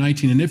 17 through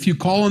 19. And if you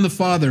call on the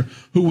Father,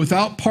 who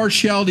without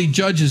partiality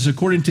judges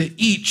according to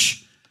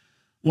each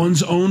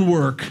one's own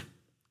work,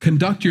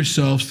 conduct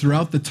yourselves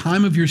throughout the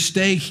time of your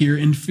stay here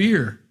in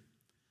fear,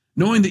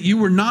 knowing that you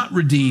were not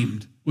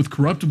redeemed with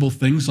corruptible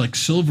things like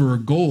silver or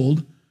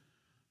gold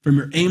from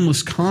your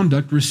aimless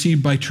conduct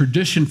received by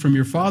tradition from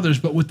your fathers,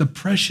 but with the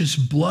precious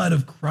blood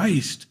of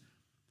Christ,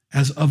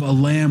 as of a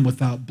lamb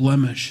without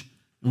blemish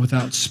and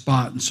without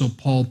spot. And so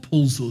Paul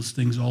pulls those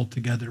things all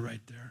together right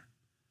there.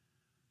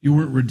 You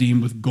weren't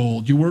redeemed with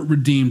gold. You weren't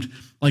redeemed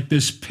like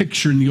this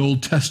picture in the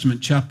Old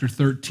Testament, chapter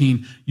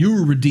 13. You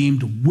were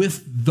redeemed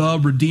with the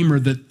Redeemer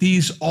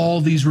that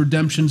all these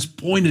redemptions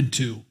pointed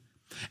to.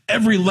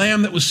 Every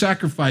lamb that was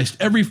sacrificed,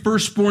 every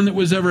firstborn that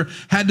was ever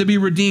had to be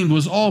redeemed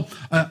was all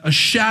a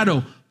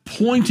shadow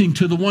pointing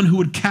to the one who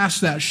would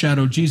cast that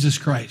shadow, Jesus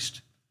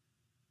Christ.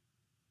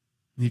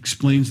 He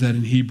explains that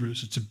in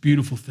Hebrews. It's a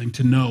beautiful thing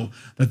to know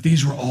that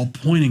these were all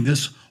pointing.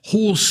 This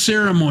whole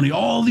ceremony,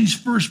 all these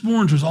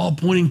firstborns was all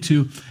pointing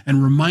to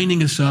and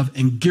reminding us of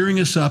and gearing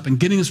us up and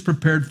getting us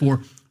prepared for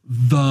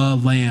the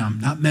Lamb,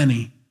 not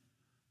many,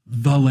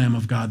 the Lamb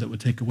of God that would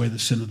take away the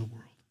sin of the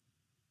world,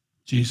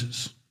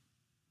 Jesus.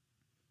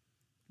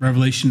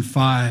 Revelation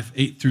 5,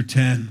 8 through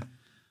 10.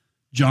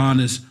 John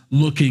is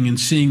looking and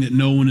seeing that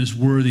no one is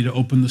worthy to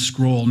open the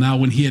scroll. Now,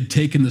 when he had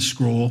taken the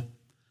scroll,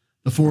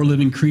 the 4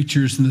 living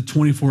creatures and the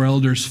 24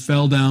 elders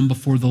fell down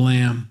before the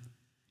Lamb,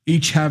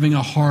 each having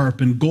a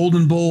harp and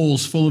golden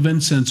bowls full of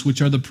incense,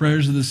 which are the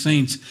prayers of the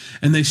saints.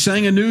 And they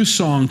sang a new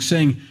song,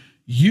 saying,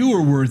 "You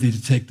are worthy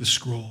to take the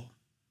scroll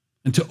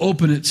and to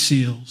open its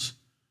seals,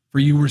 for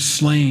you were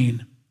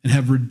slain and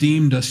have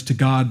redeemed us to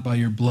God by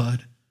your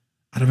blood,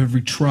 out of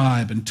every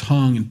tribe and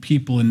tongue and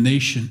people and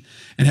nation,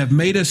 and have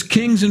made us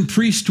kings and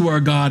priests to our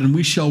God, and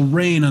we shall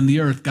reign on the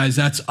earth." Guys,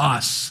 that's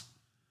us.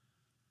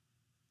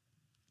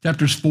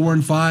 Chapters 4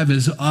 and 5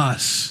 is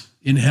us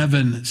in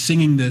heaven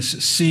singing this,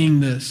 seeing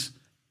this.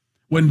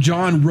 When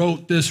John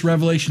wrote this,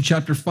 Revelation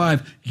chapter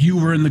 5, you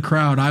were in the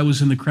crowd. I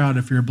was in the crowd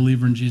if you're a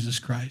believer in Jesus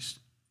Christ.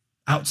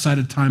 Outside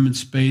of time and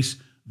space,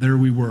 there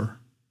we were.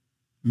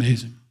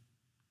 Amazing.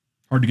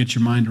 Hard to get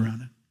your mind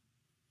around it.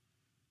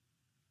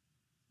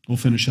 We'll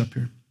finish up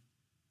here.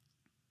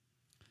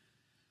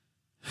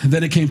 And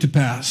then it came to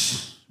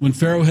pass, when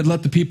Pharaoh had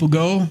let the people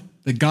go,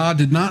 that God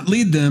did not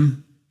lead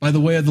them by the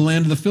way of the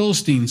land of the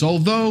Philistines,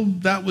 although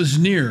that was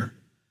near.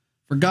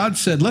 For God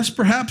said, lest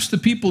perhaps the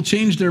people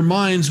change their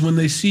minds when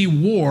they see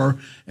war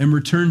and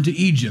return to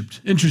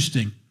Egypt.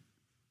 Interesting.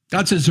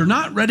 God says they're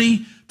not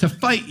ready to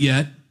fight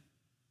yet.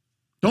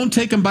 Don't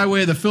take them by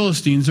way of the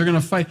Philistines. They're going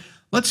to fight.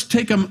 Let's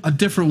take them a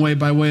different way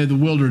by way of the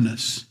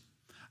wilderness.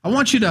 I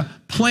want you to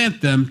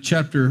plant them.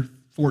 Chapter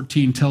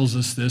 14 tells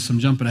us this. I'm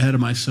jumping ahead of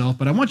myself,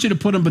 but I want you to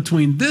put them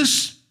between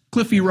this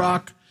cliffy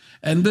rock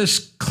and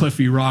this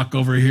cliffy rock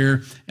over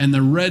here and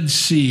the Red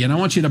Sea. And I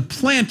want you to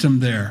plant them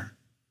there.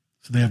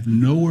 So they have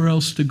nowhere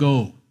else to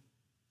go.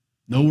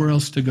 Nowhere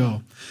else to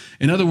go.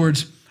 In other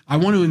words, I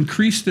want to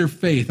increase their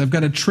faith. I've got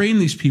to train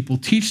these people,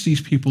 teach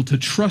these people to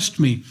trust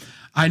me.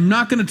 I'm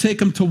not going to take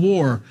them to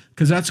war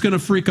because that's going to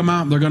freak them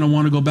out and they're going to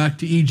want to go back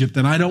to Egypt.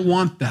 And I don't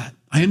want that.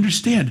 I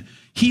understand.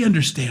 He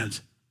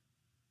understands.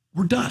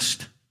 We're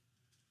dust.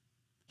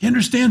 He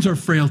understands our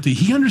frailty.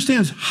 He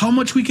understands how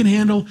much we can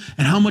handle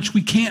and how much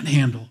we can't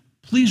handle.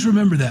 Please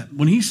remember that.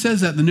 When he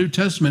says that in the New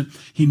Testament,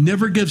 he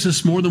never gives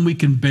us more than we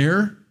can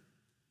bear.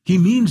 He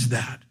means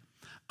that.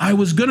 I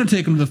was going to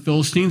take them to the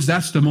Philistines.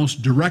 That's the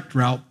most direct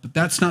route, but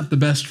that's not the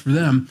best for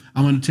them.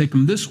 I'm going to take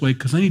them this way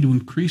because I need to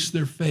increase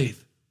their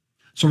faith.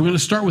 So we're going to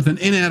start with an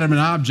inanimate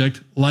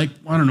object like,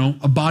 I don't know,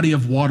 a body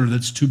of water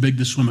that's too big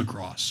to swim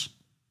across.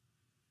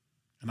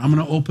 And I'm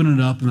going to open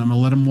it up and I'm going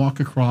to let them walk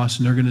across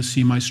and they're going to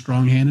see my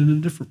strong hand in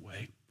a different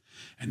way.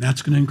 And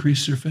that's going to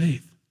increase their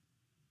faith.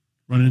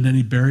 Run into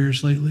any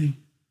barriers lately?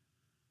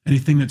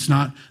 Anything that's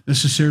not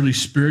necessarily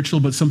spiritual,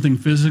 but something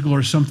physical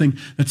or something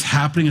that's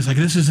happening? It's like,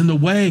 this is in the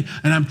way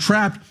and I'm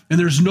trapped and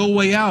there's no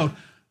way out.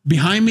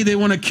 Behind me, they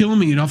want to kill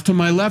me. And off to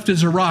my left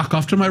is a rock.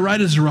 Off to my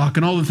right is a rock.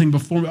 And all the thing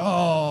before me,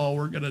 oh,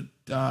 we're going to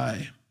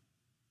die.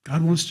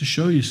 God wants to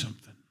show you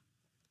something.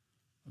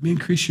 Let me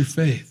increase your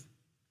faith.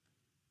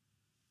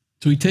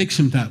 So he takes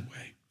him that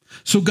way.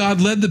 So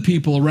God led the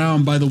people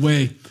around by the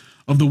way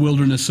of the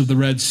wilderness of the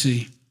Red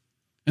Sea.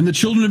 And the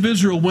children of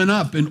Israel went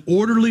up in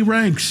orderly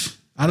ranks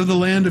out of the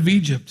land of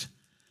Egypt.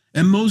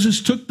 And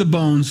Moses took the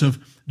bones of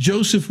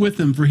Joseph with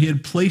him, for he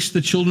had placed the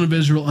children of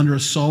Israel under a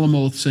solemn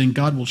oath, saying,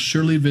 God will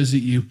surely visit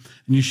you,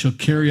 and you shall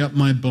carry up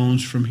my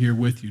bones from here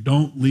with you.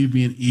 Don't leave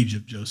me in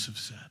Egypt, Joseph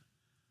said.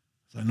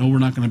 I know we're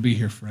not going to be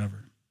here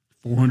forever.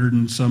 400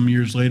 and some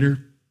years later,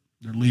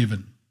 they're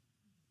leaving.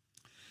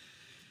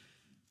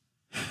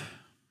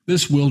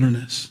 This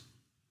wilderness,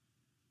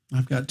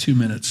 I've got 2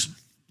 minutes.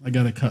 I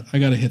got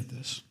to hit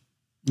this.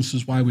 This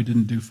is why we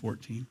didn't do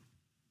 14.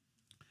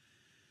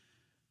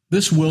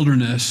 This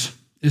wilderness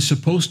is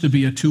supposed to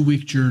be a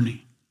 2-week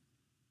journey.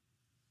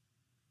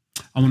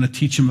 I want to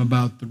teach them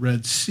about the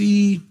Red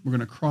Sea. We're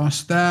going to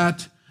cross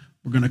that.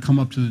 We're going to come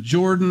up to the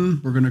Jordan.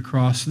 We're going to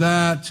cross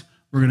that.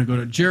 We're going to go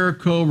to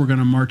Jericho. We're going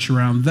to march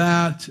around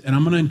that. And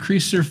I'm going to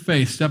increase their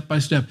faith step by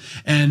step.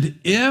 And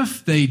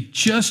if they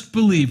just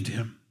believed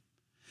him,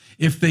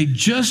 if they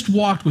just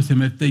walked with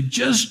him, if they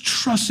just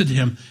trusted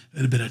him, it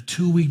would have been a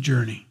 2-week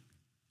journey.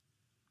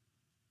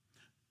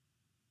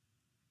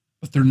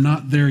 But they're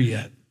not there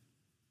yet.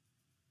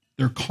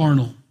 They're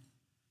carnal.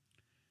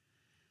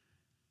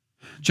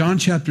 John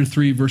chapter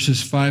 3,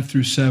 verses 5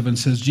 through 7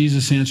 says,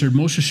 Jesus answered,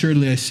 most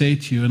assuredly I say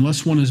to you,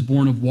 unless one is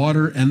born of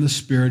water and the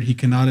Spirit, he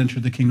cannot enter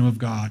the kingdom of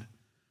God.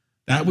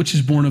 That which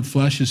is born of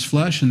flesh is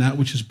flesh, and that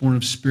which is born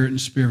of spirit and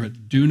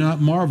spirit. Do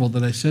not marvel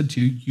that I said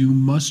to you, you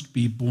must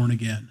be born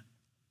again.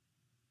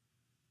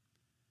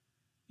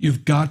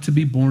 You've got to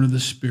be born of the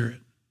Spirit.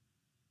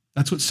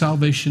 That's what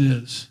salvation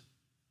is.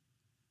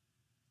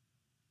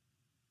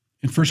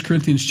 In 1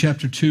 Corinthians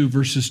chapter 2,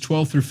 verses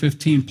 12 through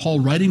 15, Paul,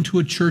 writing to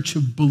a church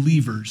of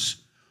believers,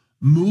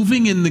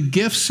 moving in the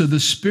gifts of the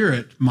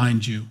Spirit,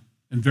 mind you,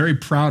 and very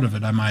proud of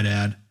it, I might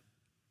add,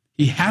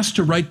 he has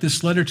to write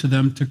this letter to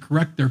them to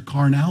correct their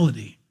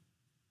carnality.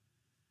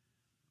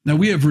 Now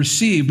we have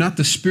received not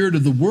the spirit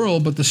of the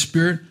world, but the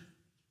Spirit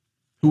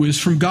who is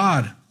from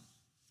God,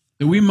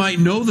 that we might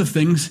know the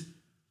things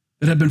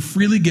that have been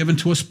freely given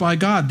to us by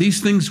God.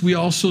 These things we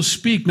also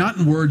speak, not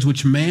in words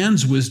which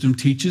man's wisdom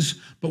teaches,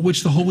 but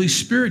which the Holy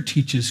Spirit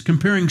teaches,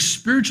 comparing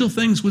spiritual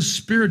things with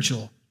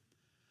spiritual.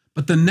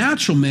 But the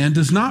natural man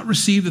does not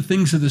receive the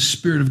things of the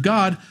Spirit of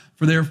God,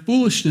 for they are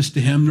foolishness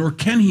to him, nor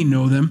can he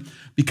know them,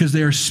 because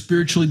they are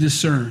spiritually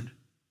discerned.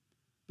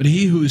 But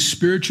he who is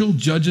spiritual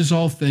judges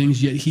all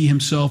things, yet he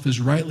himself is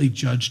rightly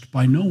judged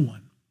by no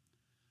one.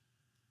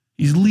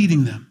 He's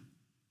leading them.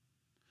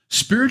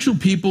 Spiritual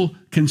people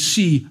can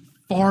see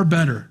far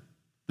better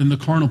than the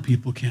carnal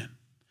people can.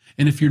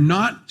 And if you're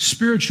not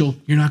spiritual,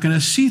 you're not going to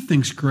see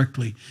things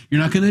correctly.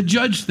 You're not going to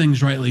judge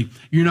things rightly.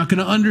 You're not going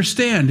to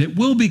understand. It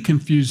will be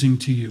confusing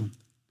to you.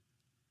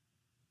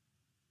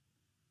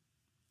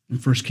 In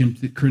 1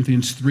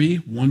 Corinthians 3,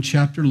 one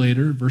chapter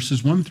later,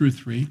 verses 1 through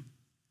 3,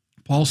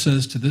 Paul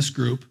says to this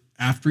group,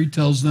 after he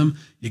tells them,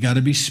 you got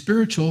to be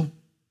spiritual,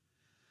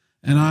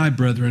 and I,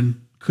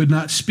 brethren, could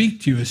not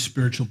speak to you as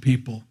spiritual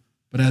people,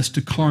 but as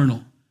to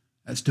carnal,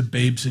 as to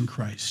babes in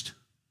Christ.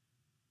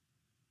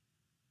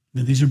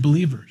 Now, these are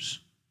believers,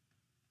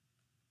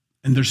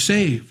 and they're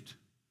saved,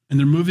 and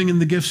they're moving in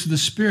the gifts of the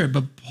Spirit,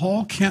 but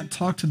Paul can't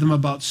talk to them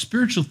about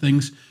spiritual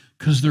things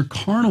because they're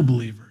carnal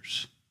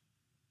believers.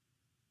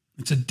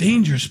 It's a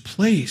dangerous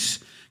place.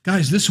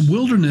 Guys, this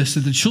wilderness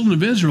that the children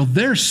of Israel,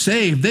 they're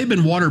saved. They've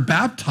been water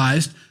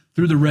baptized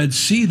through the Red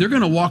Sea. They're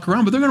going to walk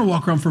around, but they're going to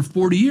walk around for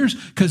 40 years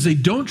because they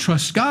don't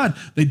trust God.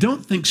 They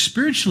don't think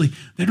spiritually.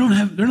 They're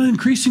not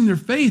increasing their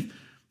faith.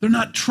 They're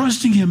not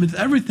trusting him with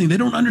everything. They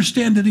don't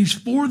understand that he's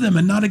for them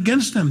and not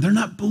against them. They're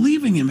not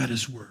believing him at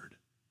his word.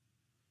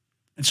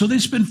 And so they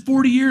spend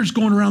 40 years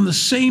going around the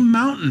same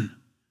mountain,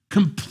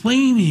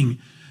 complaining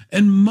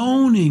and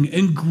moaning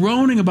and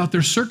groaning about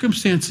their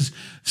circumstances,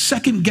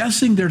 second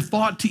guessing their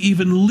thought to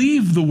even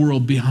leave the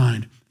world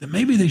behind, that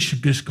maybe they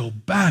should just go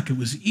back. It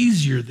was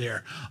easier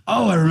there.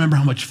 Oh, I remember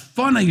how much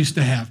fun I used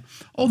to have.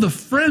 Oh, the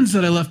friends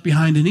that I left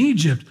behind in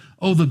Egypt.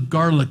 Oh, the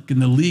garlic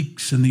and the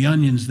leeks and the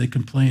onions, they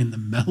complain. The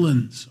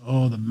melons.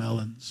 Oh, the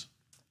melons.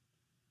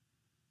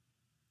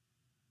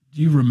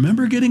 Do you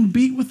remember getting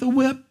beat with a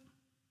whip?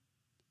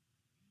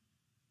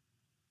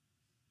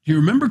 Do you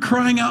remember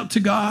crying out to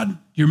God? Do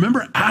you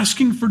remember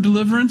asking for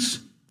deliverance?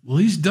 Well,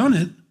 he's done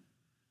it.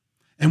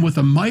 And with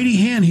a mighty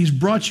hand, he's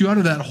brought you out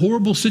of that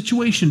horrible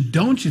situation.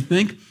 Don't you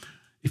think,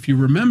 if you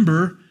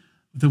remember,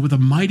 that with a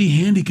mighty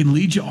hand, he can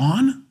lead you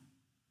on?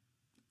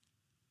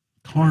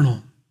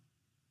 Carnal.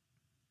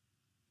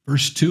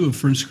 Verse 2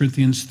 of 1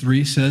 Corinthians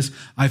 3 says,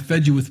 I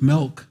fed you with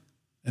milk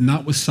and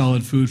not with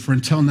solid food, for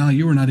until now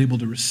you were not able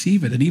to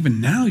receive it, and even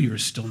now you are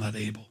still not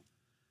able.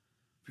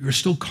 You are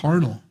still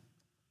carnal.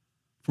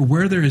 For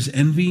where there is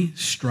envy,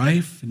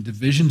 strife, and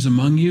divisions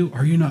among you,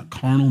 are you not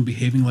carnal and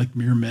behaving like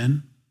mere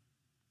men?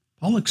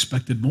 Paul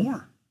expected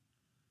more.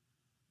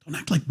 Don't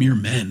act like mere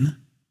men.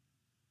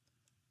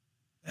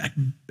 Act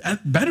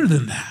better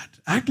than that.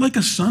 Act like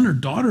a son or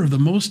daughter of the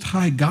Most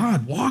High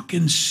God. Walk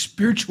in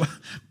spiritual.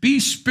 Be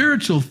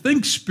spiritual.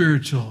 Think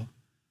spiritual.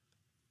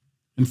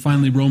 And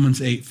finally,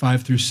 Romans 8,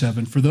 5 through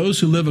 7. For those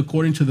who live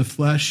according to the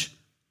flesh,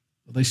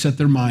 they set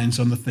their minds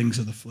on the things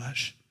of the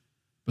flesh.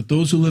 But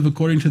those who live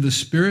according to the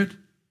Spirit,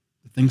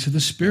 the things of the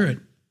Spirit.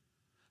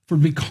 For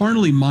to be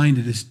carnally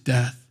minded is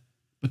death,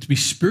 but to be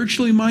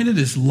spiritually minded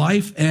is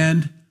life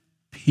and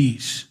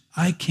peace.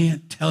 I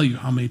can't tell you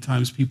how many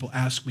times people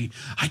ask me,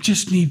 I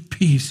just need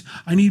peace.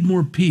 I need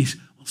more peace.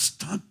 Well,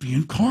 stop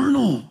being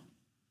carnal.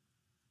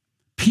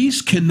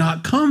 Peace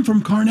cannot come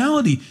from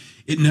carnality.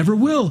 It never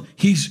will.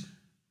 He's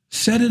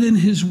said it in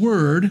his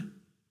word.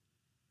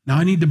 Now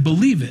I need to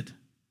believe it.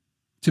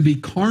 To be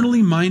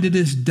carnally minded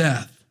is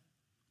death.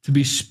 To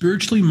be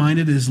spiritually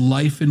minded is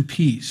life and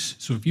peace.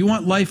 So if you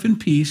want life and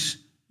peace,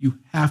 you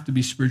have to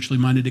be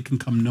spiritually minded. It can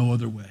come no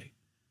other way.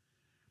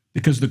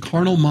 Because the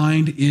carnal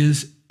mind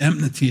is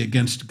enmity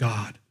against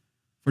God,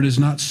 for it is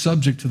not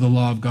subject to the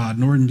law of God,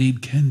 nor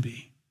indeed can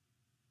be.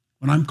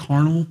 When I'm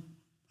carnal,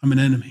 I'm an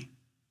enemy.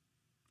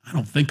 I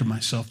don't think of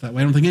myself that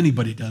way. I don't think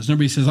anybody does.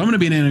 Nobody says, I'm going to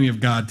be an enemy of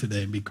God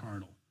today and be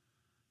carnal.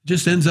 It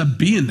just ends up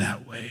being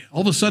that way.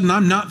 All of a sudden,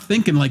 I'm not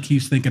thinking like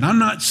he's thinking. I'm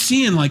not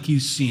seeing like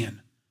he's seeing.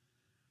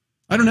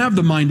 I don't have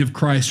the mind of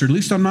Christ, or at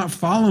least I'm not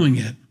following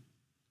it.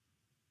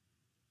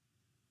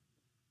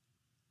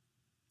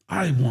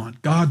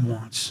 God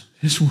wants,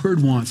 his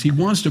word wants. He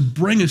wants to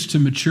bring us to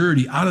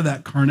maturity out of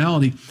that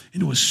carnality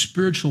into a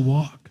spiritual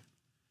walk.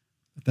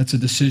 But that's a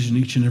decision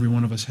each and every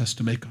one of us has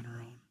to make on our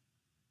own.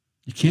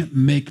 You can't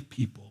make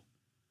people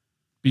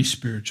be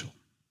spiritual.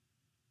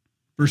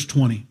 Verse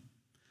 20.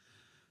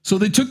 So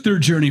they took their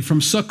journey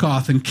from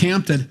Succoth and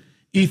camped at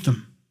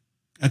Etham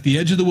at the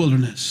edge of the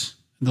wilderness.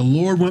 And the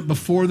Lord went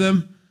before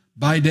them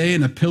by day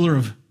in a pillar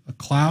of a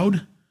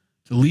cloud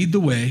to lead the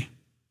way,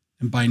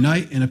 and by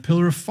night in a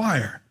pillar of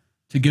fire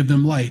to give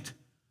them light,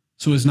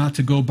 so as not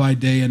to go by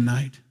day and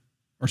night,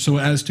 or so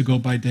as to go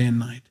by day and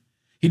night.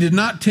 He did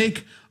not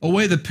take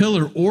away the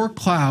pillar or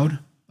cloud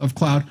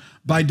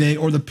by day,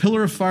 or the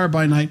pillar of fire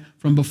by night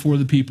from before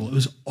the people. It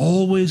was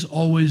always,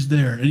 always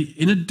there.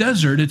 In a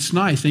desert, it's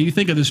nice. And you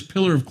think of this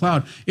pillar of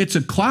cloud. It's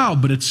a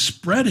cloud, but it's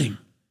spreading.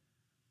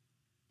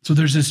 So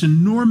there's this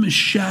enormous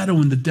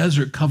shadow in the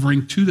desert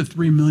covering 2 to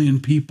 3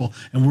 million people.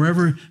 And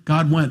wherever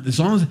God went,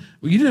 as long as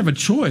you didn't have a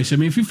choice. I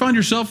mean, if you found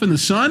yourself in the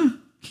sun,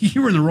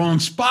 you were in the wrong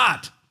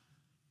spot.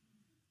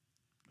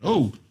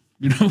 Oh,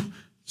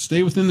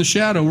 stay within the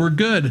shadow. We're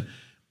good.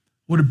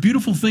 What a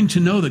beautiful thing to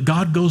know that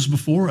God goes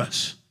before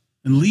us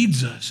and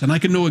leads us, and I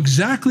can know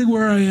exactly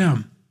where I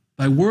am.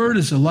 Thy word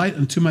is a light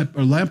unto my,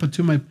 or lamp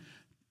unto my.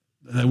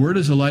 Thy word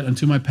is a light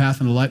unto my path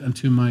and a light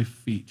unto my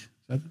feet. Is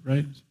that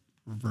right?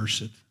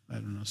 Reverse it. I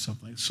don't know,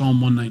 something like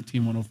Psalm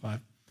 119, 105.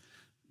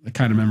 I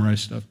kind of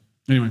memorize stuff.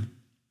 Anyway,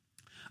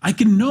 I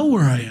can know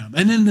where I am,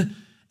 and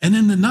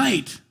in the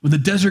night, when the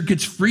desert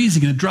gets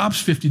freezing and it drops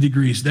 50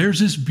 degrees, there's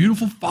this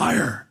beautiful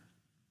fire,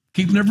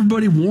 keeping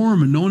everybody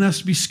warm, and no one has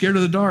to be scared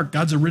of the dark.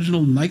 God's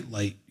original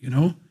nightlight,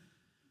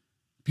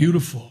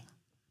 Beautiful.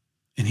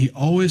 And he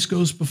always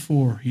goes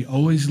before. He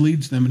always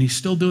leads them, and he's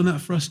still doing that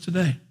for us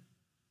today.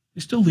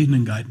 He's still leading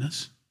and guiding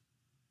us.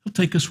 He'll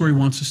take us where he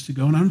wants us to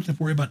go, and I don't have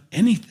to worry about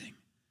anything.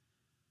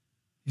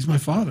 He's my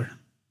Father.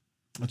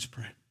 Let's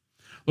pray.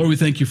 Lord, we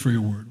thank you for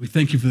your word. We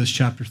thank you for this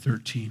chapter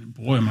 13. And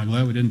boy, am I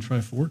glad we didn't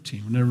try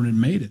 14. We never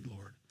made it,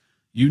 Lord.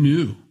 You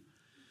knew.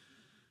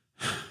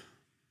 I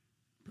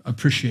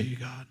appreciate you,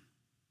 God.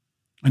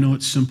 I know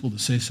it's simple to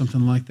say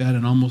something like that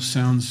and almost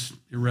sounds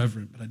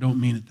irreverent, but I don't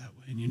mean it that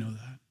way, and you know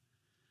that.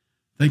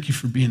 Thank you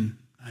for being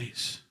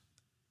nice,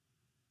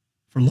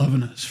 for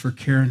loving us, for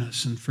caring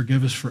us, and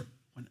forgive us for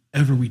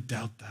whenever we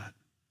doubt that,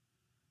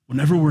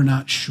 whenever we're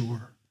not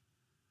sure.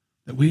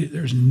 That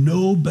there's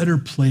no better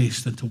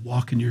place than to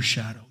walk in your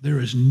shadow. There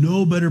is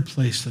no better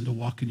place than to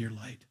walk in your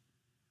light.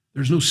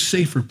 There's no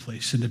safer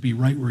place than to be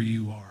right where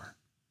you are.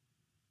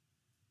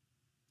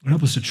 Lord,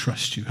 help us to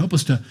trust you. Help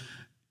us to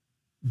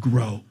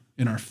grow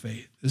in our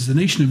faith. As the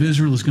nation of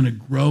Israel is going to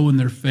grow in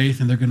their faith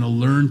and they're going to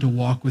learn to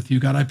walk with you,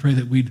 God, I pray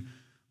that we'd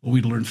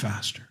learn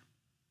faster,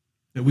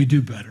 that we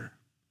do better,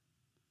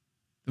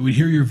 that we'd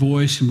hear your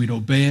voice and we'd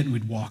obey it and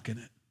we'd walk in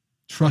it,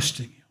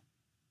 trusting you,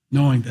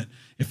 knowing that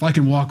if I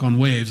can walk on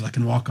waves, I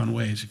can walk on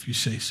waves if you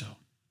say so.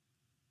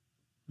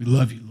 We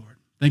love you, Lord.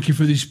 Thank you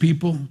for these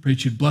people. Pray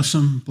that you'd bless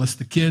them, bless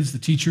the kids, the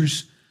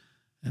teachers,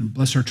 and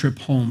bless our trip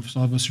home.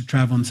 Some of us are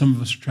traveling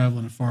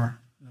afar.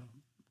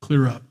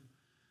 Clear up.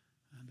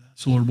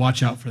 So, Lord,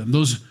 watch out for them.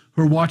 Those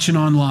who are watching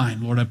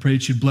online, Lord, I pray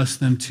that you'd bless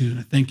them too, and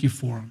I thank you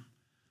for them.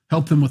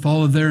 Help them with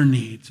all of their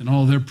needs and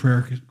all of their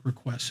prayer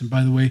requests. And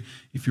by the way,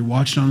 if you're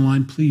watching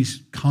online,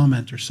 please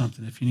comment or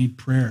something if you need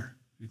prayer.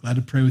 We'd be glad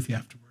to pray with you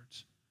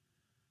afterwards.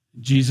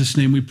 In Jesus'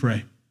 name we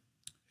pray.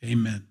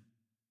 Amen.